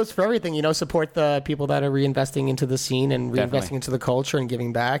 And that goes for everything. Support the people that are reinvesting into the scene and reinvesting into the culture and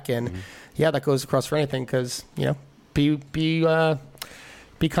giving back. And that goes across for anything because be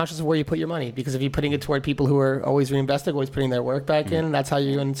conscious of where you put your money, because if you're putting it toward people who are always reinvesting, always putting their work back in, that's how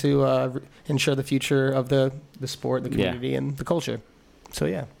you're going to ensure the future of the sport, the community, and the culture. So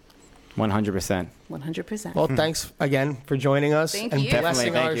 100%. 100%. Well, thanks again for joining us and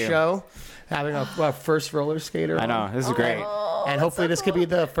blessing our show, having our first roller skater. I know, this is great. And hopefully this could be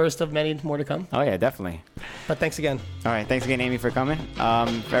the first of many more to come. Oh yeah, definitely. But thanks again. All right, thanks again, Amy, for coming.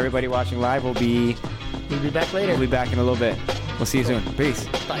 For everybody watching live, we'll be back later. We'll be back in a little bit. We'll see you soon. Peace.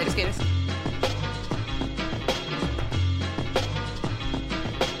 Bye, skaters.